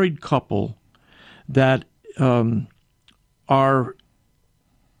married couple that are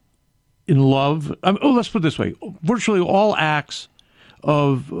in love. Let's put it this way: virtually all acts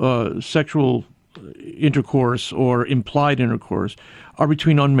of sexual intercourse or implied intercourse are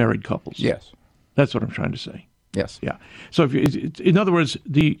between unmarried couples. Yes. That's what I'm trying to say. Yes. Yeah. So, in other words,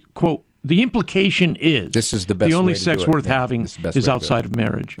 the quote, the implication is this is the best. The only way to sex do it. worth having is outside of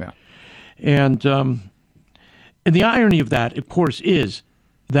marriage. Yeah. And the irony of that, of course, is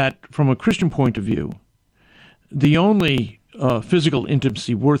that from a Christian point of view, the only physical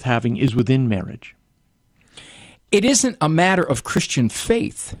intimacy worth having is within marriage. It isn't a matter of Christian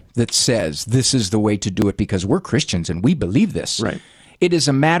faith that says this is the way to do it because we're Christians and we believe this. Right. It is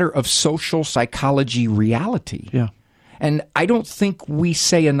a matter of social psychology reality. Yeah. And I don't think we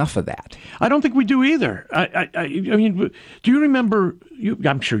say enough of that. I don't think we do either. I mean, do you remember,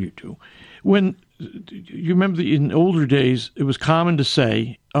 I'm sure you do, when you remember in older days, it was common to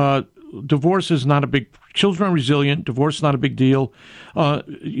say, divorce is not a big, children are resilient, divorce is not a big deal.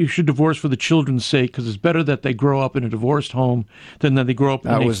 You should divorce for the children's sake because it's better that they grow up in a divorced home than that they grow up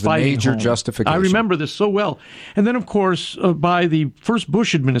in a fighting home. That was the major justification. I remember this so well. And then, of course, by the first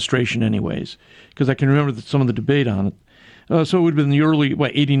Bush administration anyways, because I can remember some of the debate on it. So it would have been the early,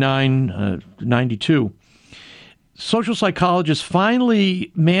 89, 92. Social psychologists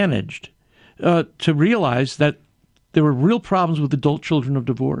finally managed to realize that there were real problems with adult children of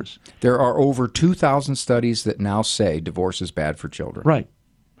divorce. There are over 2,000 studies that now say divorce is bad for children. Right.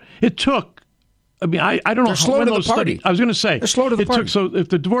 It took, I mean, I don't know. They're slow to the party. I was going to say. They're slow to the party. So if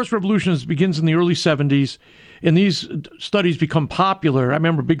the divorce revolution begins in the early 70s, and these studies become popular, I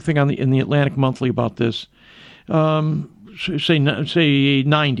remember a big thing in the Atlantic Monthly about this, say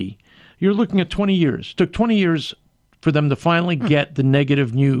 90. You're looking at 20 years. It took 20 years for them to finally get the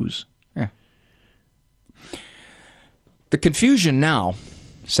negative news. Yeah. The confusion now,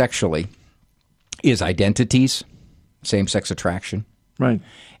 sexually, is identities, same-sex attraction. Right.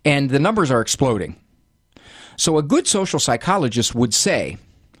 And the numbers are exploding. So a good social psychologist would say,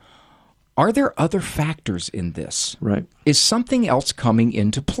 are there other factors in this? Right. Is something else coming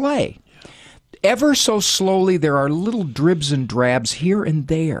into play? Ever so slowly, there are little dribs and drabs here and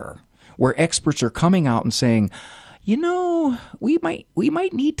there where experts are coming out and saying, you know, we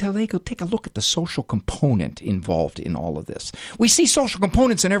might need to take a look at the social component involved in all of this. We see social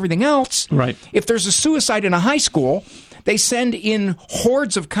components in everything else. Right. If there's a suicide in a high school, they send in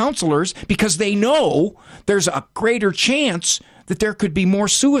hordes of counselors because they know there's a greater chance that there could be more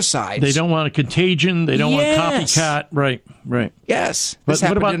suicides. They don't want a contagion. They don't want copycat. Right. Yes. But this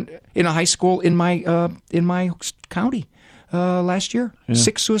happened in a high school in my county last year. Yeah.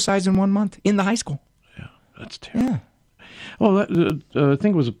 6 suicides in 1 month in the high school. That's terrible. Yeah. Well, I think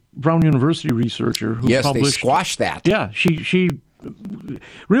it was a Brown University researcher who published. They squashed that. Yeah, she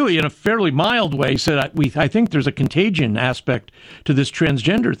really, in a fairly mild way, said, I think there's a contagion aspect to this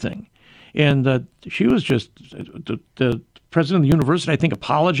transgender thing. And she was just, the president of the university, I think,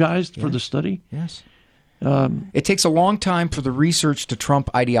 apologized for the study. Yes. It takes a long time for the research to trump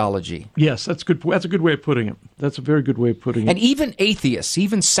ideology. Yes, that's good. That's a good way of putting it. That's a very good way of putting it. And even atheists,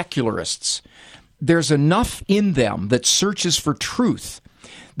 even secularists, there's enough in them that searches for truth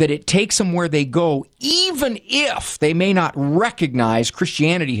that it takes them where they go, even if they may not recognize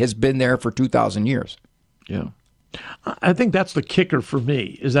Christianity has been there for 2,000 years. Yeah. I think that's the kicker for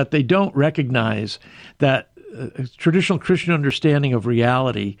me, is that they don't recognize that traditional Christian understanding of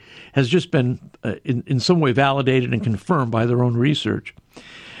reality has just been in some way validated and confirmed by their own research.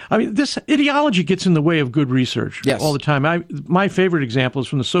 I mean, this ideology gets in the way of good research all the time. My favorite example is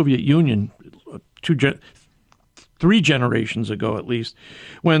from the Soviet Union, 3 generations ago at least,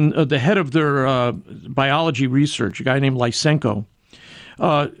 when the head of their biology research, a guy named Lysenko,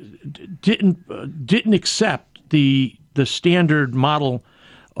 didn't accept the standard model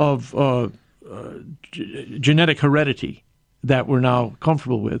of genetic heredity that we're now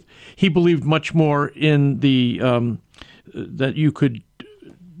comfortable with. He believed much more in the that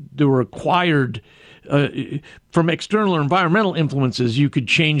there were acquired from external or environmental influences. You could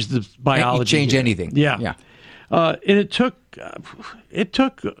change the biology. Change anything. Yeah. And it took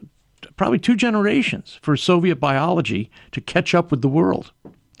probably 2 generations for Soviet biology to catch up with the world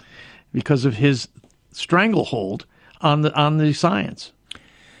because of his stranglehold on the science.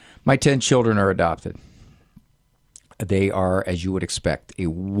 My 10 children are adopted. They are, as you would expect, a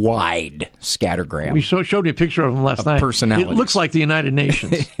wide scattergram. We showed you a picture of them last night. Personalities. It looks like the United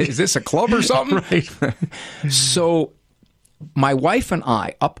Nations. Is this a club or something? Right. So my wife and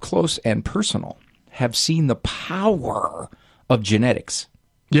I, up close and personal, have seen the power of genetics.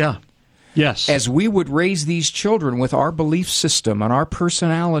 Yeah. Yes. As we would raise these children with our belief system and our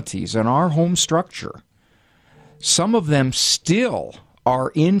personalities and our home structure, some of them still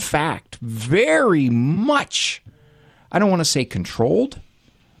are, in fact, very much, I don't want to say controlled,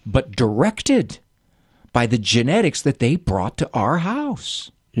 but directed by the genetics that they brought to our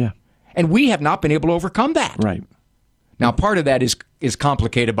house. Yeah. And we have not been able to overcome that. Right. Now, part of that is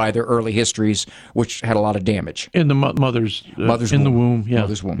complicated by their early histories, which had a lot of damage. In the mother's womb. The womb. Yeah.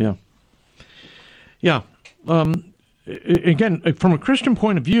 Mother's womb. Yeah. Yeah. Again, from a Christian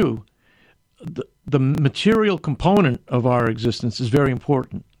point of view, the material component of our existence is very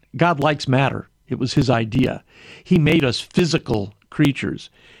important. God likes matter. It was his idea. He made us physical creatures.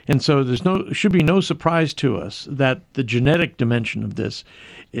 And so should be no surprise to us that the genetic dimension of this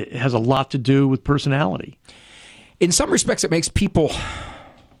has a lot to do with personality. In some respects, it makes people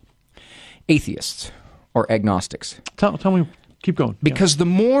atheists or agnostics. Tell me, keep going. Because the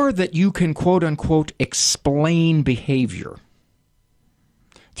more that you can, quote unquote, explain behavior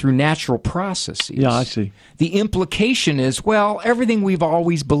through natural processes. Yeah, I see. The implication is, well, everything we've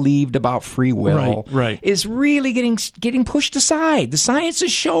always believed about free will is really getting pushed aside. The science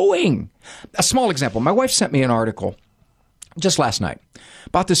is showing. A small example. My wife sent me an article just last night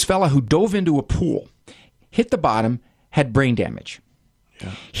about this fella who dove into a pool, hit the bottom, had brain damage.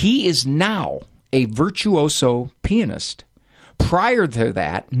 Yeah. He is now a virtuoso pianist. Prior to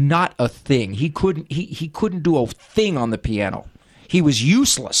that, not a thing. He couldn't do a thing on the piano. He was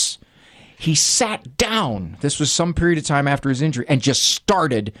useless. He sat down, this was some period of time after his injury, and just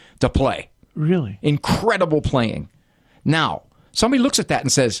started to play. Really? Incredible playing. Now, somebody looks at that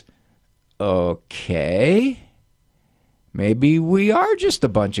and says, okay, maybe we are just a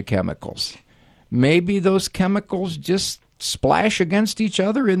bunch of chemicals. Maybe those chemicals just splash against each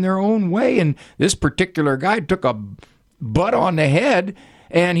other in their own way, and this particular guy took a butt on the head,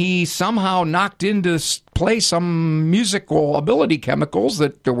 and he somehow knocked into play some musical ability chemicals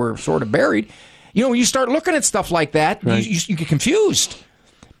that were sort of buried. You know, when you start looking at stuff like that, you get confused.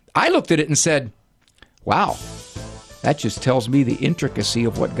 I looked at it and said, wow, that just tells me the intricacy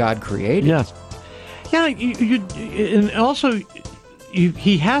of what God created. Yes. Yeah, and also,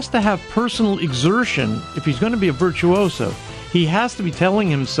 he has to have personal exertion. If he's going to be a virtuoso, he has to be telling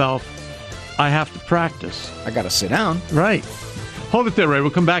himself, I have to practice. I got to sit down. Right. Hold it there, Ray.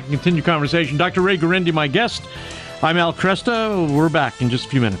 We'll come back and continue conversation. Dr. Ray Guarendi, my guest. I'm Al Cresta. We're back in just a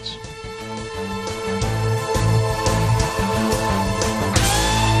few minutes.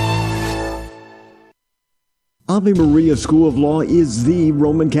 Ave Maria School of Law is the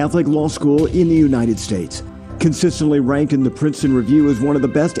Roman Catholic law school in the United States. Consistently ranked in the Princeton Review as one of the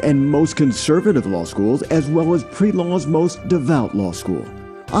best and most conservative law schools, as well as pre-law's most devout law school.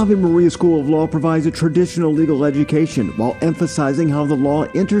 Ave Maria School of Law provides a traditional legal education while emphasizing how the law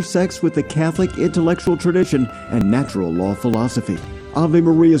intersects with the Catholic intellectual tradition and natural law philosophy. Ave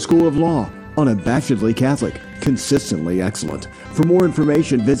Maria School of Law, unabashedly Catholic, consistently excellent. For more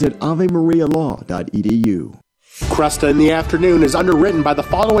information, visit avemarialaw.edu. Cresta in the Afternoon is underwritten by the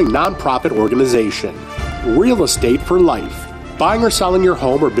following nonprofit organization: Real Estate for Life. Buying or selling your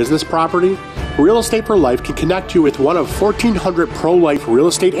home or business property? Real Estate for Life can connect you with one of 1,400 pro-life real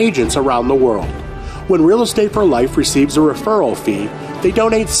estate agents around the world. When Real Estate for Life receives a referral fee, they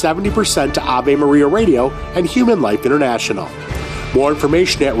donate 70% to Ave Maria Radio and Human Life International. More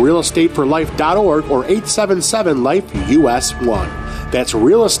information at realestateforlife.org or 877-LIFE-US1. That's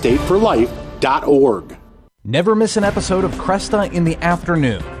realestateforlife.org. Never miss an episode of Cresta in the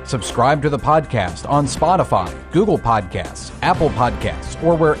Afternoon. Subscribe to the podcast on Spotify, Google Podcasts, Apple Podcasts,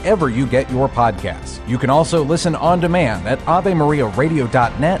 or wherever you get your podcasts. You can also listen on demand at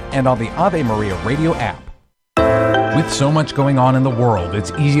AveMariaRadio.net and on the Ave Maria Radio app. With so much going on in the world,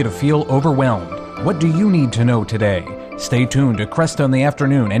 it's easy to feel overwhelmed. What do you need to know today? Stay tuned to Cresta in the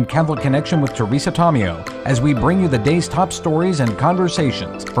Afternoon and Catholic Connection with Teresa Tomeo as we bring you the day's top stories and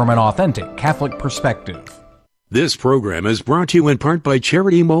conversations from an authentic Catholic perspective. This program is brought to you in part by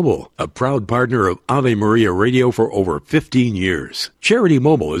Charity Mobile, a proud partner of Ave Maria Radio for over 15 years. Charity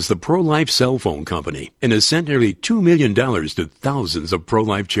Mobile is the pro-life cell phone company and has sent nearly $2 million to thousands of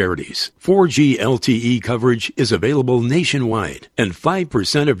pro-life charities. 4G LTE coverage is available nationwide, and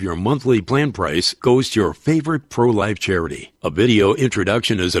 5% of your monthly plan price goes to your favorite pro-life charity. A video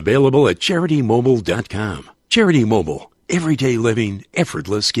introduction is available at CharityMobile.com. Charity Mobile, everyday living,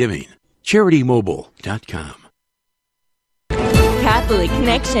 effortless giving. CharityMobile.com. Catholic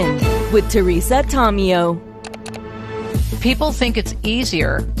Connection with Teresa Tomeo. People think it's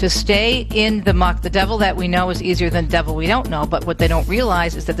easier to stay in the muck. The devil that we know is easier than the devil we don't know, but what they don't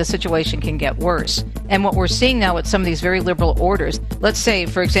realize is that the situation can get worse. And what we're seeing now with some of these very liberal orders, let's say,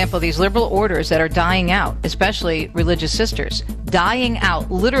 for example, these liberal orders that are dying out, especially religious sisters, dying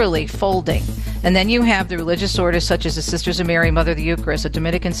out, literally folding. And then you have the religious orders such as the Sisters of Mary, Mother of the Eucharist, the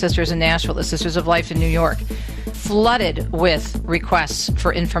Dominican Sisters in Nashville, the Sisters of Life in New York, flooded with requests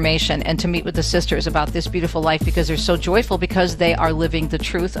for information and to meet with the sisters about this beautiful life because they're so joyful because they are living the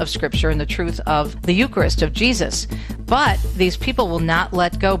truth of Scripture and the truth of the Eucharist of Jesus. But these people will not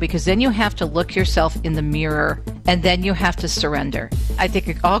let go because then you have to look yourself in the mirror and then you have to surrender. I think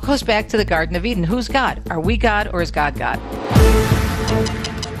it all goes back to the Garden of Eden. Who's God? Are we God or is God God?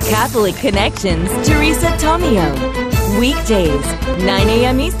 Catholic Connections, Teresa Tomeo. Weekdays, 9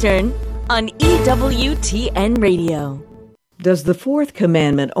 a.m. Eastern on EWTN Radio. Does the fourth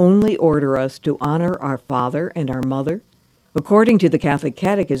commandment only order us to honor our father and our mother? According to the Catholic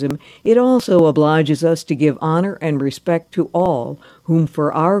Catechism, it also obliges us to give honor and respect to all whom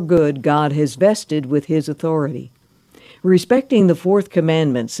for our good God has vested with his authority. Respecting the fourth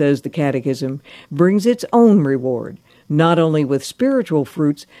commandment, says the Catechism, brings its own reward, not only with spiritual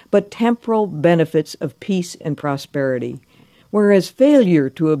fruits, but temporal benefits of peace and prosperity, whereas failure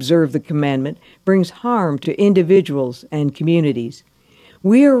to observe the commandment brings harm to individuals and communities.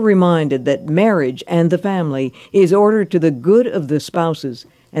 We are reminded that marriage and the family is ordered to the good of the spouses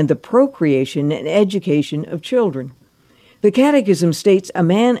and the procreation and education of children. The Catechism states a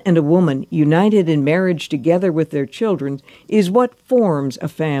man and a woman united in marriage together with their children is what forms a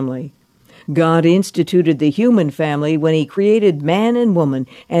family. God instituted the human family when he created man and woman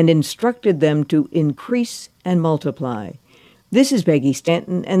and instructed them to increase and multiply. This is Peggy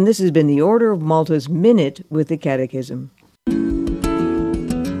Stanton, and this has been the Order of Malta's Minute with the Catechism.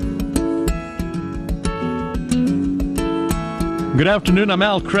 Good afternoon. I'm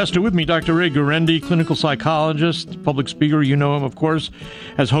Al Cresta. With me, Dr. Ray Guarendi, clinical psychologist, public speaker. You know him, of course,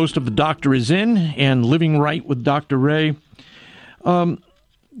 as host of The Doctor Is In and Living Right with Dr. Ray.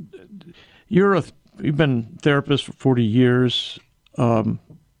 You've been a therapist for 40 years.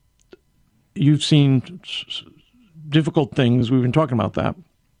 You've seen difficult things. We've been talking about that.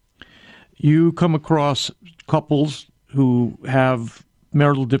 You come across couples who have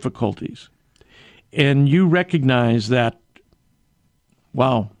marital difficulties, and you recognize that,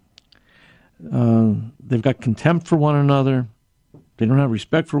 wow, they've got contempt for one another. They don't have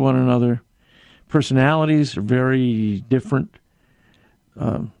respect for one another. Personalities are very different.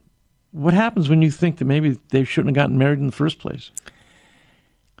 What happens when you think that maybe they shouldn't have gotten married in the first place?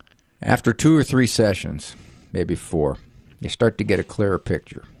 After 2 or 3 sessions, maybe 4, you start to get a clearer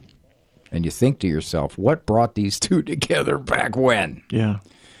picture. And you think to yourself, what brought these two together back when? Yeah.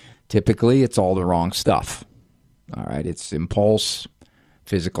 Typically, it's all the wrong stuff. All right, it's impulse,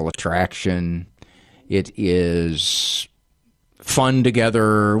 physical attraction, it is fun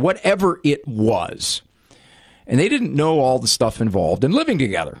together, whatever it was. And they didn't know all the stuff involved in living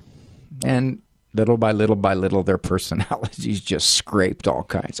together. And little by little, their personalities just scraped all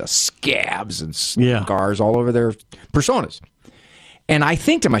kinds of scabs and scars all over their personas. And I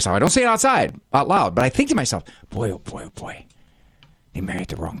think to myself, I don't say it out loud, but I think to myself, boy, oh boy, oh boy, they married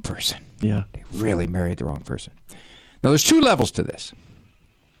the wrong person. Yeah. They really married the wrong person. Now, there's 2 levels to this.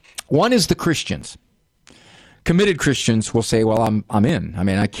 One is the Christians. Committed Christians will say, well, I'm in. I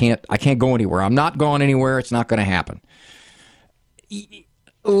mean, I can't go anywhere. I'm not going anywhere. It's not going to happen.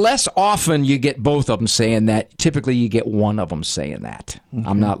 Less often you get both of them saying that. Typically you get one of them saying that. Mm-hmm.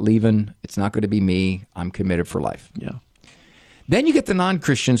 I'm not leaving. It's not going to be me. I'm committed for life. Yeah. Then you get the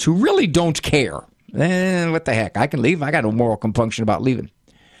non-Christians who really don't care. What the heck? I can leave. I got no moral compunction about leaving.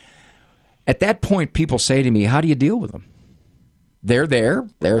 At that point, people say to me, how do you deal with them? They're there.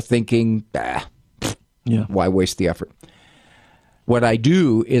 They're thinking, why waste the effort? What I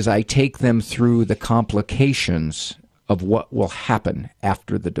do is I take them through the complications of what will happen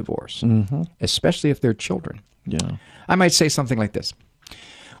after the divorce, especially if they're children. Yeah. I might say something like this.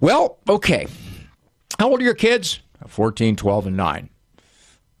 Well, okay. How old are your kids? 14, 12, and 9.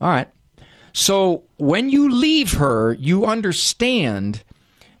 All right. So when you leave her, you understand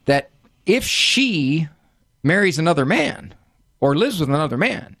that if she marries another man or lives with another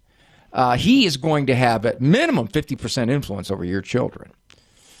man, he is going to have at minimum 50% influence over your children.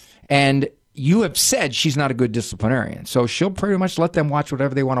 And you have said she's not a good disciplinarian, so she'll pretty much let them watch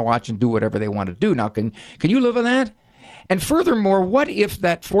whatever they want to watch and do whatever they want to do. Now, can you live with that? And furthermore, what if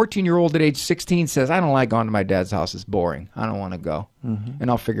that 14-year-old at age 16 says, I don't like going to my dad's house, it's boring, I don't want to go, and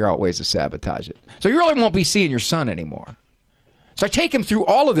I'll figure out ways to sabotage it. So you really won't be seeing your son anymore. So I take him through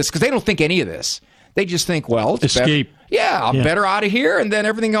all of this because they don't think any of this. They just think, well, it's escape. I'm better out of here, and then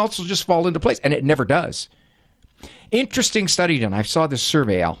everything else will just fall into place. And it never does. Interesting study done. I saw this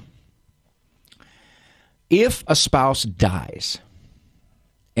survey, Al. If a spouse dies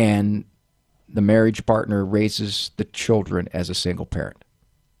and the marriage partner raises the children as a single parent,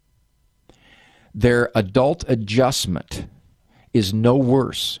 their adult adjustment is no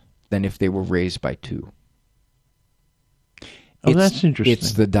worse than if they were raised by 2. Oh, that's interesting.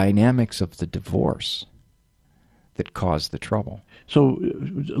 It's the dynamics of the divorce that cause the trouble. So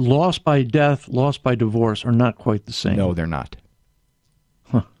loss by death, loss by divorce are not quite the same. No, they're not.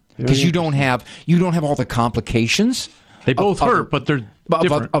 Because you don't have all the complications. They both hurt, but they're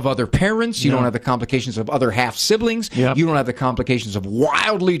different. Of other parents. You don't have the complications of other half-siblings. Yep. You don't have the complications of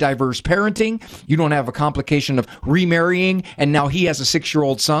wildly diverse parenting. You don't have a complication of remarrying, and now he has a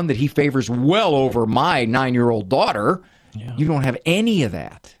 6-year-old son that he favors well over my 9-year-old daughter. Yeah. You don't have any of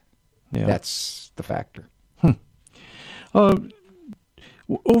that. Yeah. That's the factor.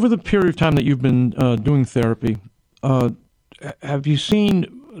 Over the period of time that you've been doing therapy, have you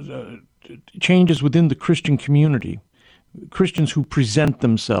seen changes within the Christian community? Christians who present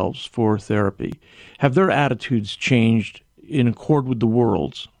themselves for therapy, have their attitudes changed in accord with the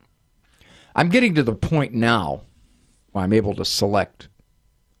world's? I'm getting to the point now where I'm able to select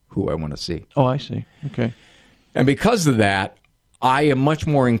who I want to see. Oh, I see. Okay. And because of that, I am much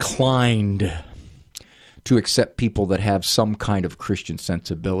more inclined to accept people that have some kind of Christian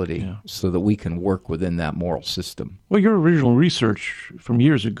sensibility so that we can work within that moral system. Well, your original research from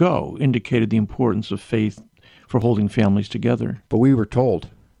years ago indicated the importance of faith for holding families together. But we were told,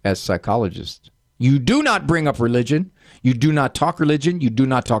 as psychologists, you do not bring up religion, you do not talk religion, you do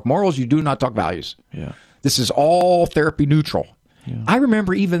not talk morals, you do not talk values. Yeah. This is all therapy neutral. Yeah. I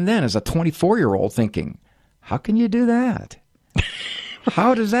remember even then as a 24-year-old thinking, how can you do that?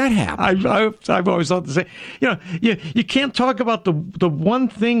 How does that happen? I've always thought the same. You can't talk about the one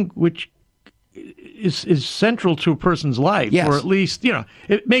thing which is central to a person's life, yes. or at least,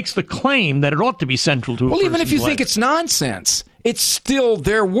 it makes the claim that it ought to be central to a person's life. Well, even if you think it's nonsense, it's still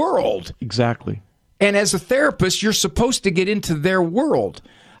their world. Exactly. And as a therapist, you're supposed to get into their world.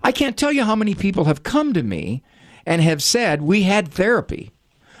 I can't tell you how many people have come to me and have said, we had therapy,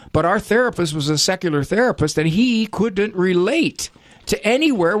 but our therapist was a secular therapist and he couldn't relate to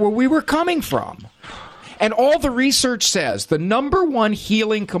anywhere where we were coming from. And all the research says the number one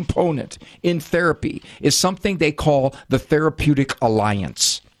healing component in therapy is something they call the therapeutic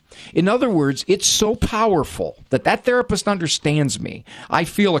alliance. In other words, it's so powerful that therapist understands me. I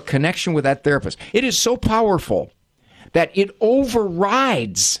feel a connection with that therapist. It is so powerful that it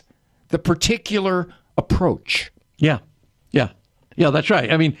overrides the particular approach. Yeah, that's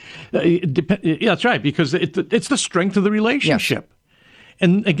right. I mean, that's right, because it's the strength of the relationship. Yes.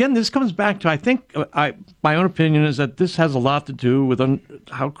 And again, this comes back to, I think, my own opinion is that this has a lot to do with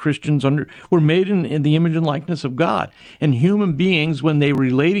how Christians were made in the image and likeness of God. And human beings, when they're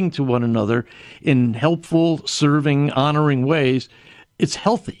relating to one another in helpful, serving, honoring ways, it's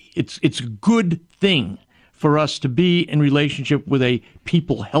healthy. It's a good thing for us to be in relationship with a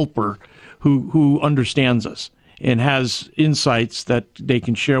people helper who understands us and has insights that they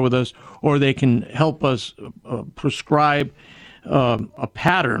can share with us, or they can help us prescribe a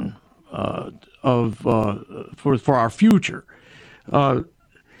pattern for our future. Do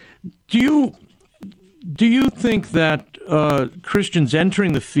you think that Christians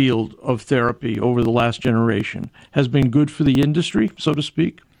entering the field of therapy over the last generation has been good for the industry, so to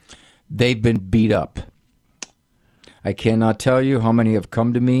speak? They've been beat up. I cannot tell you how many have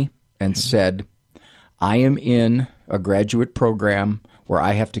come to me and said, I am in a graduate program where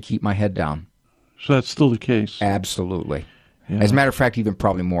I have to keep my head down. So that's still the case? Absolutely. Yeah. As a matter of fact, even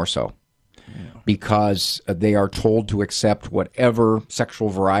probably more so, because they are told to accept whatever sexual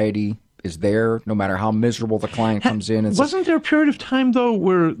variety is there, no matter how miserable the client comes in. And wasn't there a period of time, though,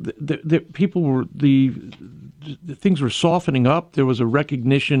 where the people were the things were softening up? There was a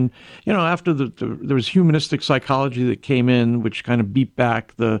recognition, after there was humanistic psychology that came in, which kind of beat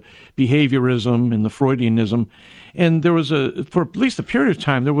back the behaviorism and the Freudianism. And there was for at least a period of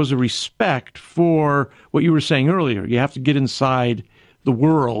time, there was a respect for what you were saying earlier. You have to get inside the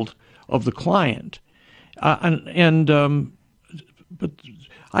world of the client. But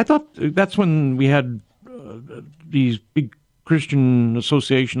I thought that's when we had these big Christian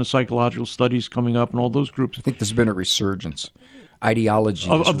Association of Psychological Studies coming up and all those groups. I think there's been a resurgence. Ideology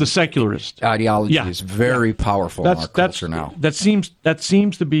of the secularist ideology is very powerful in our culture now. That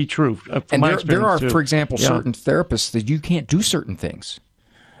seems to be true. And there are, for example, certain therapists that you can't do certain things.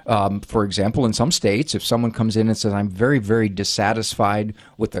 For example, in some states, if someone comes in and says, "I'm very, very dissatisfied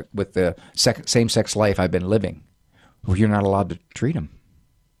with the same-sex life I've been living," well, you're not allowed to treat them.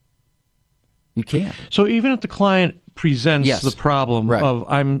 You can't. So even if the client presents the problem of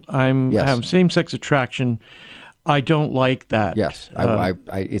I have same-sex attraction, I don't like that. Yes,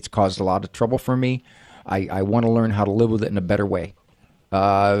 it's caused a lot of trouble for me. I want to learn how to live with it in a better way.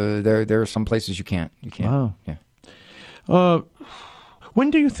 There are some places you can't. Wow. Yeah. When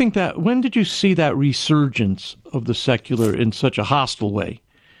did you see that resurgence of the secular in such a hostile way?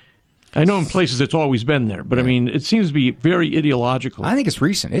 I know in places it's always been there, but I mean, it seems to be very ideological. I think it's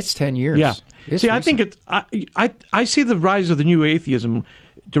recent. It's 10 years. Yeah. It's See, recent. I think I see the rise of the new atheism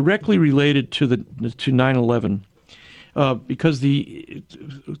directly related to 9/11, because the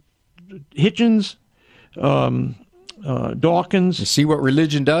Hitchens, Dawkins. You see what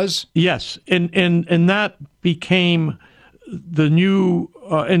religion does? Yes, and that became the new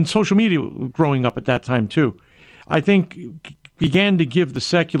and social media growing up at that time too. I think began to give the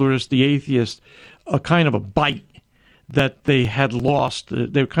secularist, the atheist, a kind of a bite that they had lost.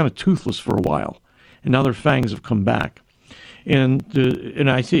 They were kind of toothless for a while, and now their fangs have come back. And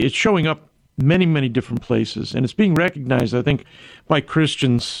I see it's showing up many, many different places, and it's being recognized, I think, by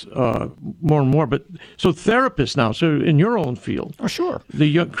Christians more and more. But so therapists now, so in your own field, sure, the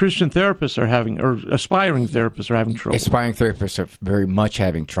young Christian therapists are having, or aspiring therapists are having trouble. Aspiring therapists are very much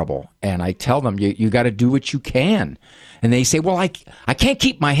having trouble, and I tell them you got to do what you can, and they say, well, I can't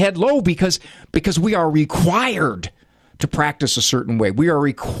keep my head low because we are required to practice a certain way. We are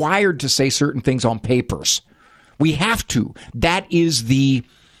required to say certain things on papers. We have to. That is the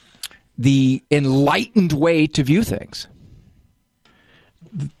enlightened way to view things.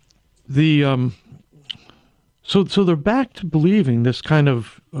 So they're back to believing this kind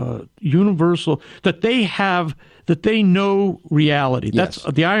of universal, that they know reality. Yes.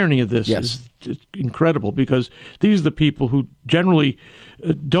 That's the irony of this. Yes. Is incredible, because these are the people who generally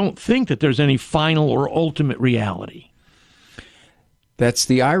don't think that there's any final or ultimate reality. That's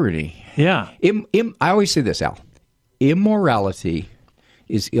the irony. Yeah. I always say this, Al. Immorality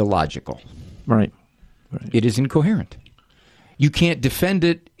is illogical. Right. It is incoherent. You can't defend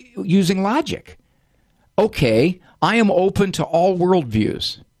it using logic. Okay, I am open to all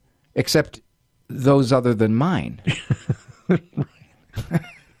worldviews, except those other than mine.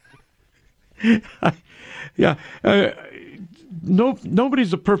 Yeah.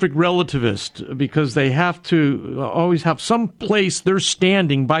 Nobody's a perfect relativist, because they have to always have some place they're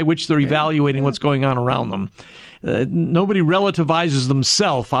standing by which they're evaluating what's going on around them. Nobody relativizes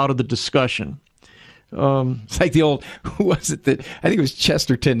themselves out of the discussion. It's like the old, who was it that, I think it was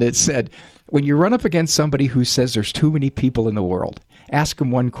Chesterton that said, when you run up against somebody who says there's too many people in the world, ask them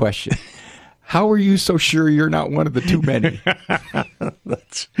one question. How are you so sure you're not one of the too many?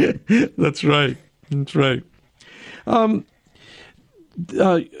 That's right. That's right. Many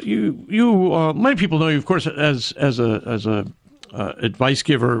people know you, of course, as a advice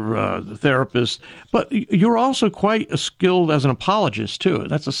giver, therapist, but you're also quite skilled as an apologist too.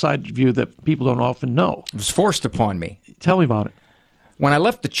 That's a side view that people don't often know. It was forced upon me. Tell me about it. When I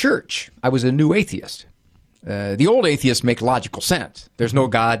left the church, I was a new atheist. The old atheists make logical sense. There's no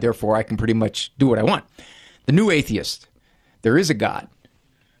God, therefore I can pretty much do what I want. The new atheist, there is a God,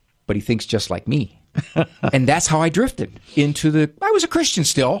 but he thinks just like me. And that's how I drifted into I was a Christian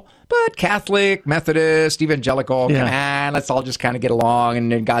still, but Catholic, Methodist, evangelical, let's all just kind of get along,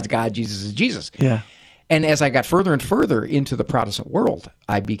 and then God's God, Jesus is Jesus. Yeah. And as I got further and further into the Protestant world,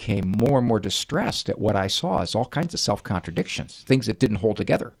 I became more and more distressed at what I saw as all kinds of self-contradictions, things that didn't hold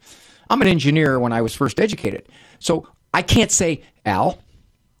together. I'm an engineer when I was first educated, so I can't say, Al,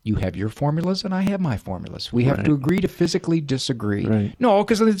 you have your formulas and I have my formulas. We have to agree to physically disagree. Right. No,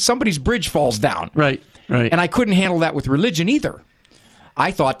 because somebody's bridge falls down. Right. And I couldn't handle that with religion either.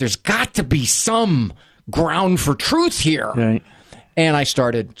 I thought there's got to be some ground for truth here. Right. And I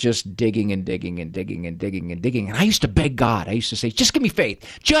started just digging and digging and digging and digging and digging. And I used to beg God. I used to say, just give me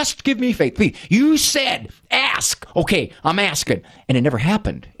faith. Just give me faith, please. You said, ask. Okay, I'm asking. And it never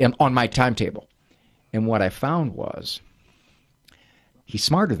happened on my timetable. And what I found was, he's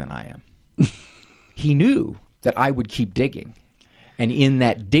smarter than I am. He knew that I would keep digging. And in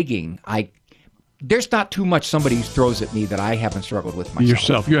that digging, there's not too much somebody throws at me that I haven't struggled with myself.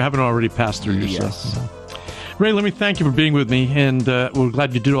 Yourself. You haven't already passed through yourself. Yes. Ray, let me thank you for being with me, and we're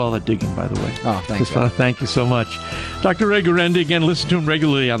glad you did all that digging, by the way. Oh, thanks. Thank you so much. Dr. Ray Guarendi, again, listen to him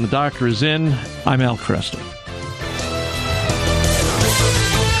regularly on The Doctor Is In. I'm Al Cresta.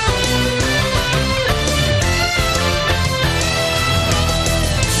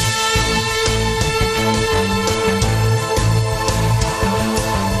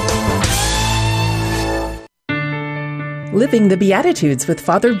 Living the Beatitudes with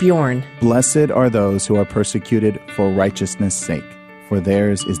Father Bjorn. Blessed are those who are persecuted for righteousness' sake, for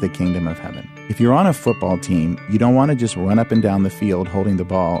theirs is the kingdom of heaven. If you're on a football team, you don't want to just run up and down the field holding the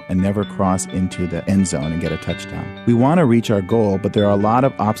ball and never cross into the end zone and get a touchdown. We want to reach our goal, but there are a lot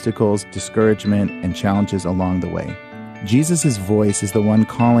of obstacles, discouragement, and challenges along the way. Jesus' voice is the one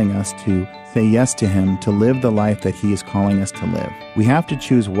calling us to say yes to him, to live the life that he is calling us to live. We have to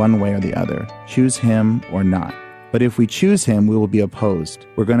choose one way or the other, choose him or not. But if we choose him, we will be opposed.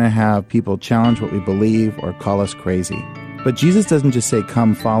 We're going to have people challenge what we believe or call us crazy. But Jesus doesn't just say,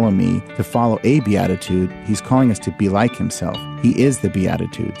 come follow me, to follow a beatitude. He's calling us to be like himself. He is the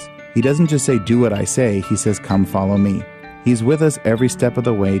Beatitudes. He doesn't just say, do what I say. He says, come follow me. He's with us every step of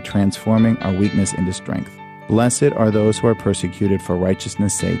the way, transforming our weakness into strength. Blessed are those who are persecuted for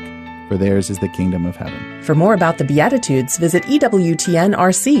righteousness' sake, for theirs is the kingdom of heaven. For more about the Beatitudes, visit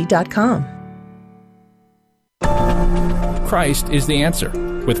EWTNRC.com. Christ is the answer,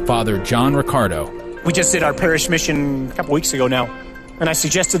 with Father John Riccardo. We just did our parish mission a couple weeks ago now, and I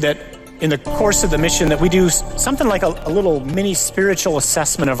suggested that in the course of the mission that we do something like a little mini spiritual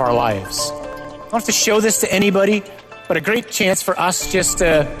assessment of our lives. I don't have to show this to anybody, but a great chance for us just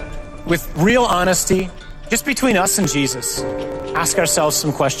with real honesty, just between us and Jesus, ask ourselves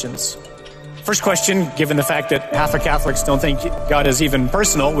some questions. First question, given the fact that half of Catholics don't think God is even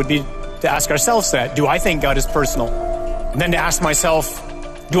personal, would be to ask ourselves that. Do I think God is personal? And then to ask myself,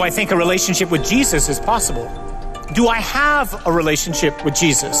 do I think a relationship with Jesus is possible? Do I have a relationship with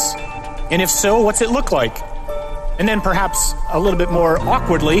Jesus? And if so, what's it look like? And then perhaps a little bit more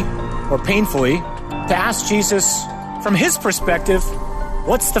awkwardly or painfully, to ask Jesus from his perspective,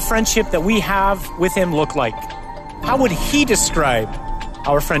 what's the friendship that we have with him look like? How would he describe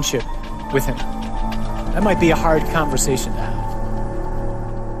our friendship with him? That might be a hard conversation to have.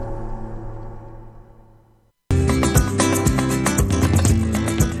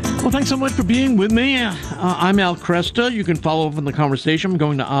 Well, thanks so much for being with me. I'm Al Cresta. You can follow up on the conversation. I'm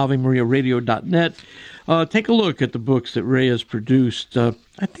going to AveMariaRadio.net. Take a look at the books that Ray has produced. I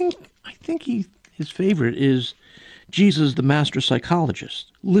think his favorite is Jesus, the Master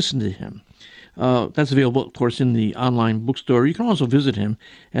Psychologist. Listen to him. That's available, of course, in the online bookstore. You can also visit him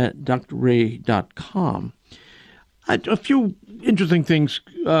at drray.com. A few interesting things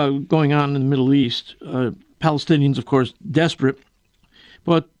going on in the Middle East. Palestinians, of course, desperate.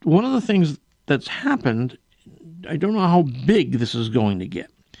 But one of the things that's happened, I don't know how big this is going to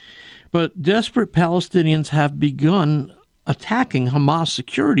get, but desperate Palestinians have begun attacking Hamas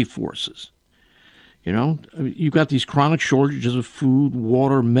security forces. You know, you've got these chronic shortages of food,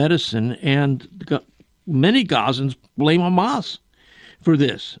 water, medicine, and many Gazans blame Hamas for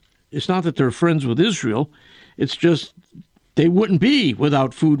this. It's not that they're friends with Israel. It's just they wouldn't be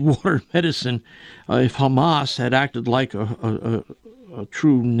without food, water, medicine if Hamas had acted like a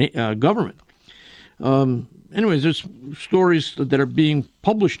true government. Anyways, there's stories that are being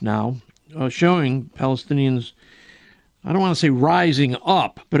published now showing Palestinians, I don't want to say rising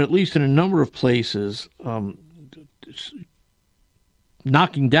up, but at least in a number of places,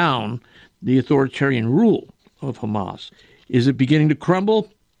 knocking down the authoritarian rule of Hamas. Is it beginning to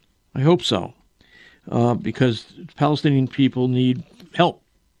crumble? I hope so, because Palestinian people need help.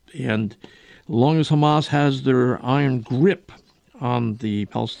 And as long as Hamas has their iron grip on the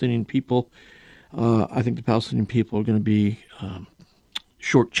Palestinian people, I think the Palestinian people are going to be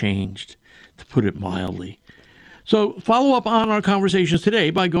shortchanged, to put it mildly. So follow up on our conversations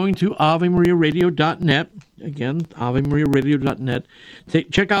today by going to AveMariaRadio.net. Again, AveMariaRadio.net.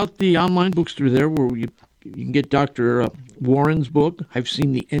 Check out the online bookstore there where you can get Dr. Warren's book, I've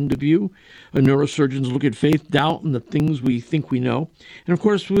Seen the End of You, a neurosurgeon's look at faith, doubt, and the things we think we know. And, of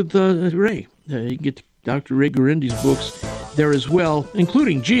course, with Ray. You can get Dr. Ray Guarendi's books there as well,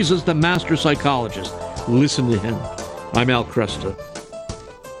 including Jesus, the Master Psychologist. Listen to him. I'm Al Cresta.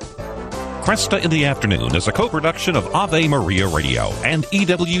 Cresta in the Afternoon is a co-production of Ave Maria Radio and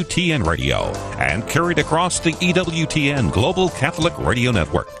EWTN Radio and carried across the EWTN Global Catholic Radio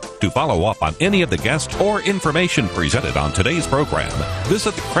Network. To follow up on any of the guests or information presented on today's program,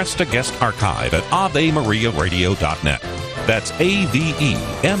 visit the Cresta Guest Archive at AveMariaRadio.net. That's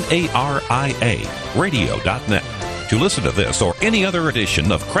AVEMARIA Radio.net. To listen to this or any other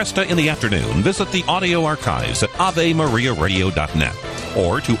edition of Cresta in the Afternoon, visit the audio archives at AveMariaRadio.net.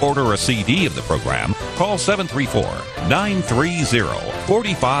 Or to order a CD of the program, call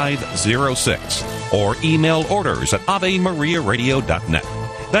 734-930-4506 or email orders at AveMariaRadio.net.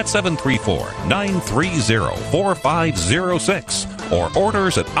 That's 734-930-4506 or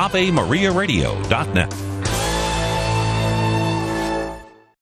orders at AveMariaRadio.net.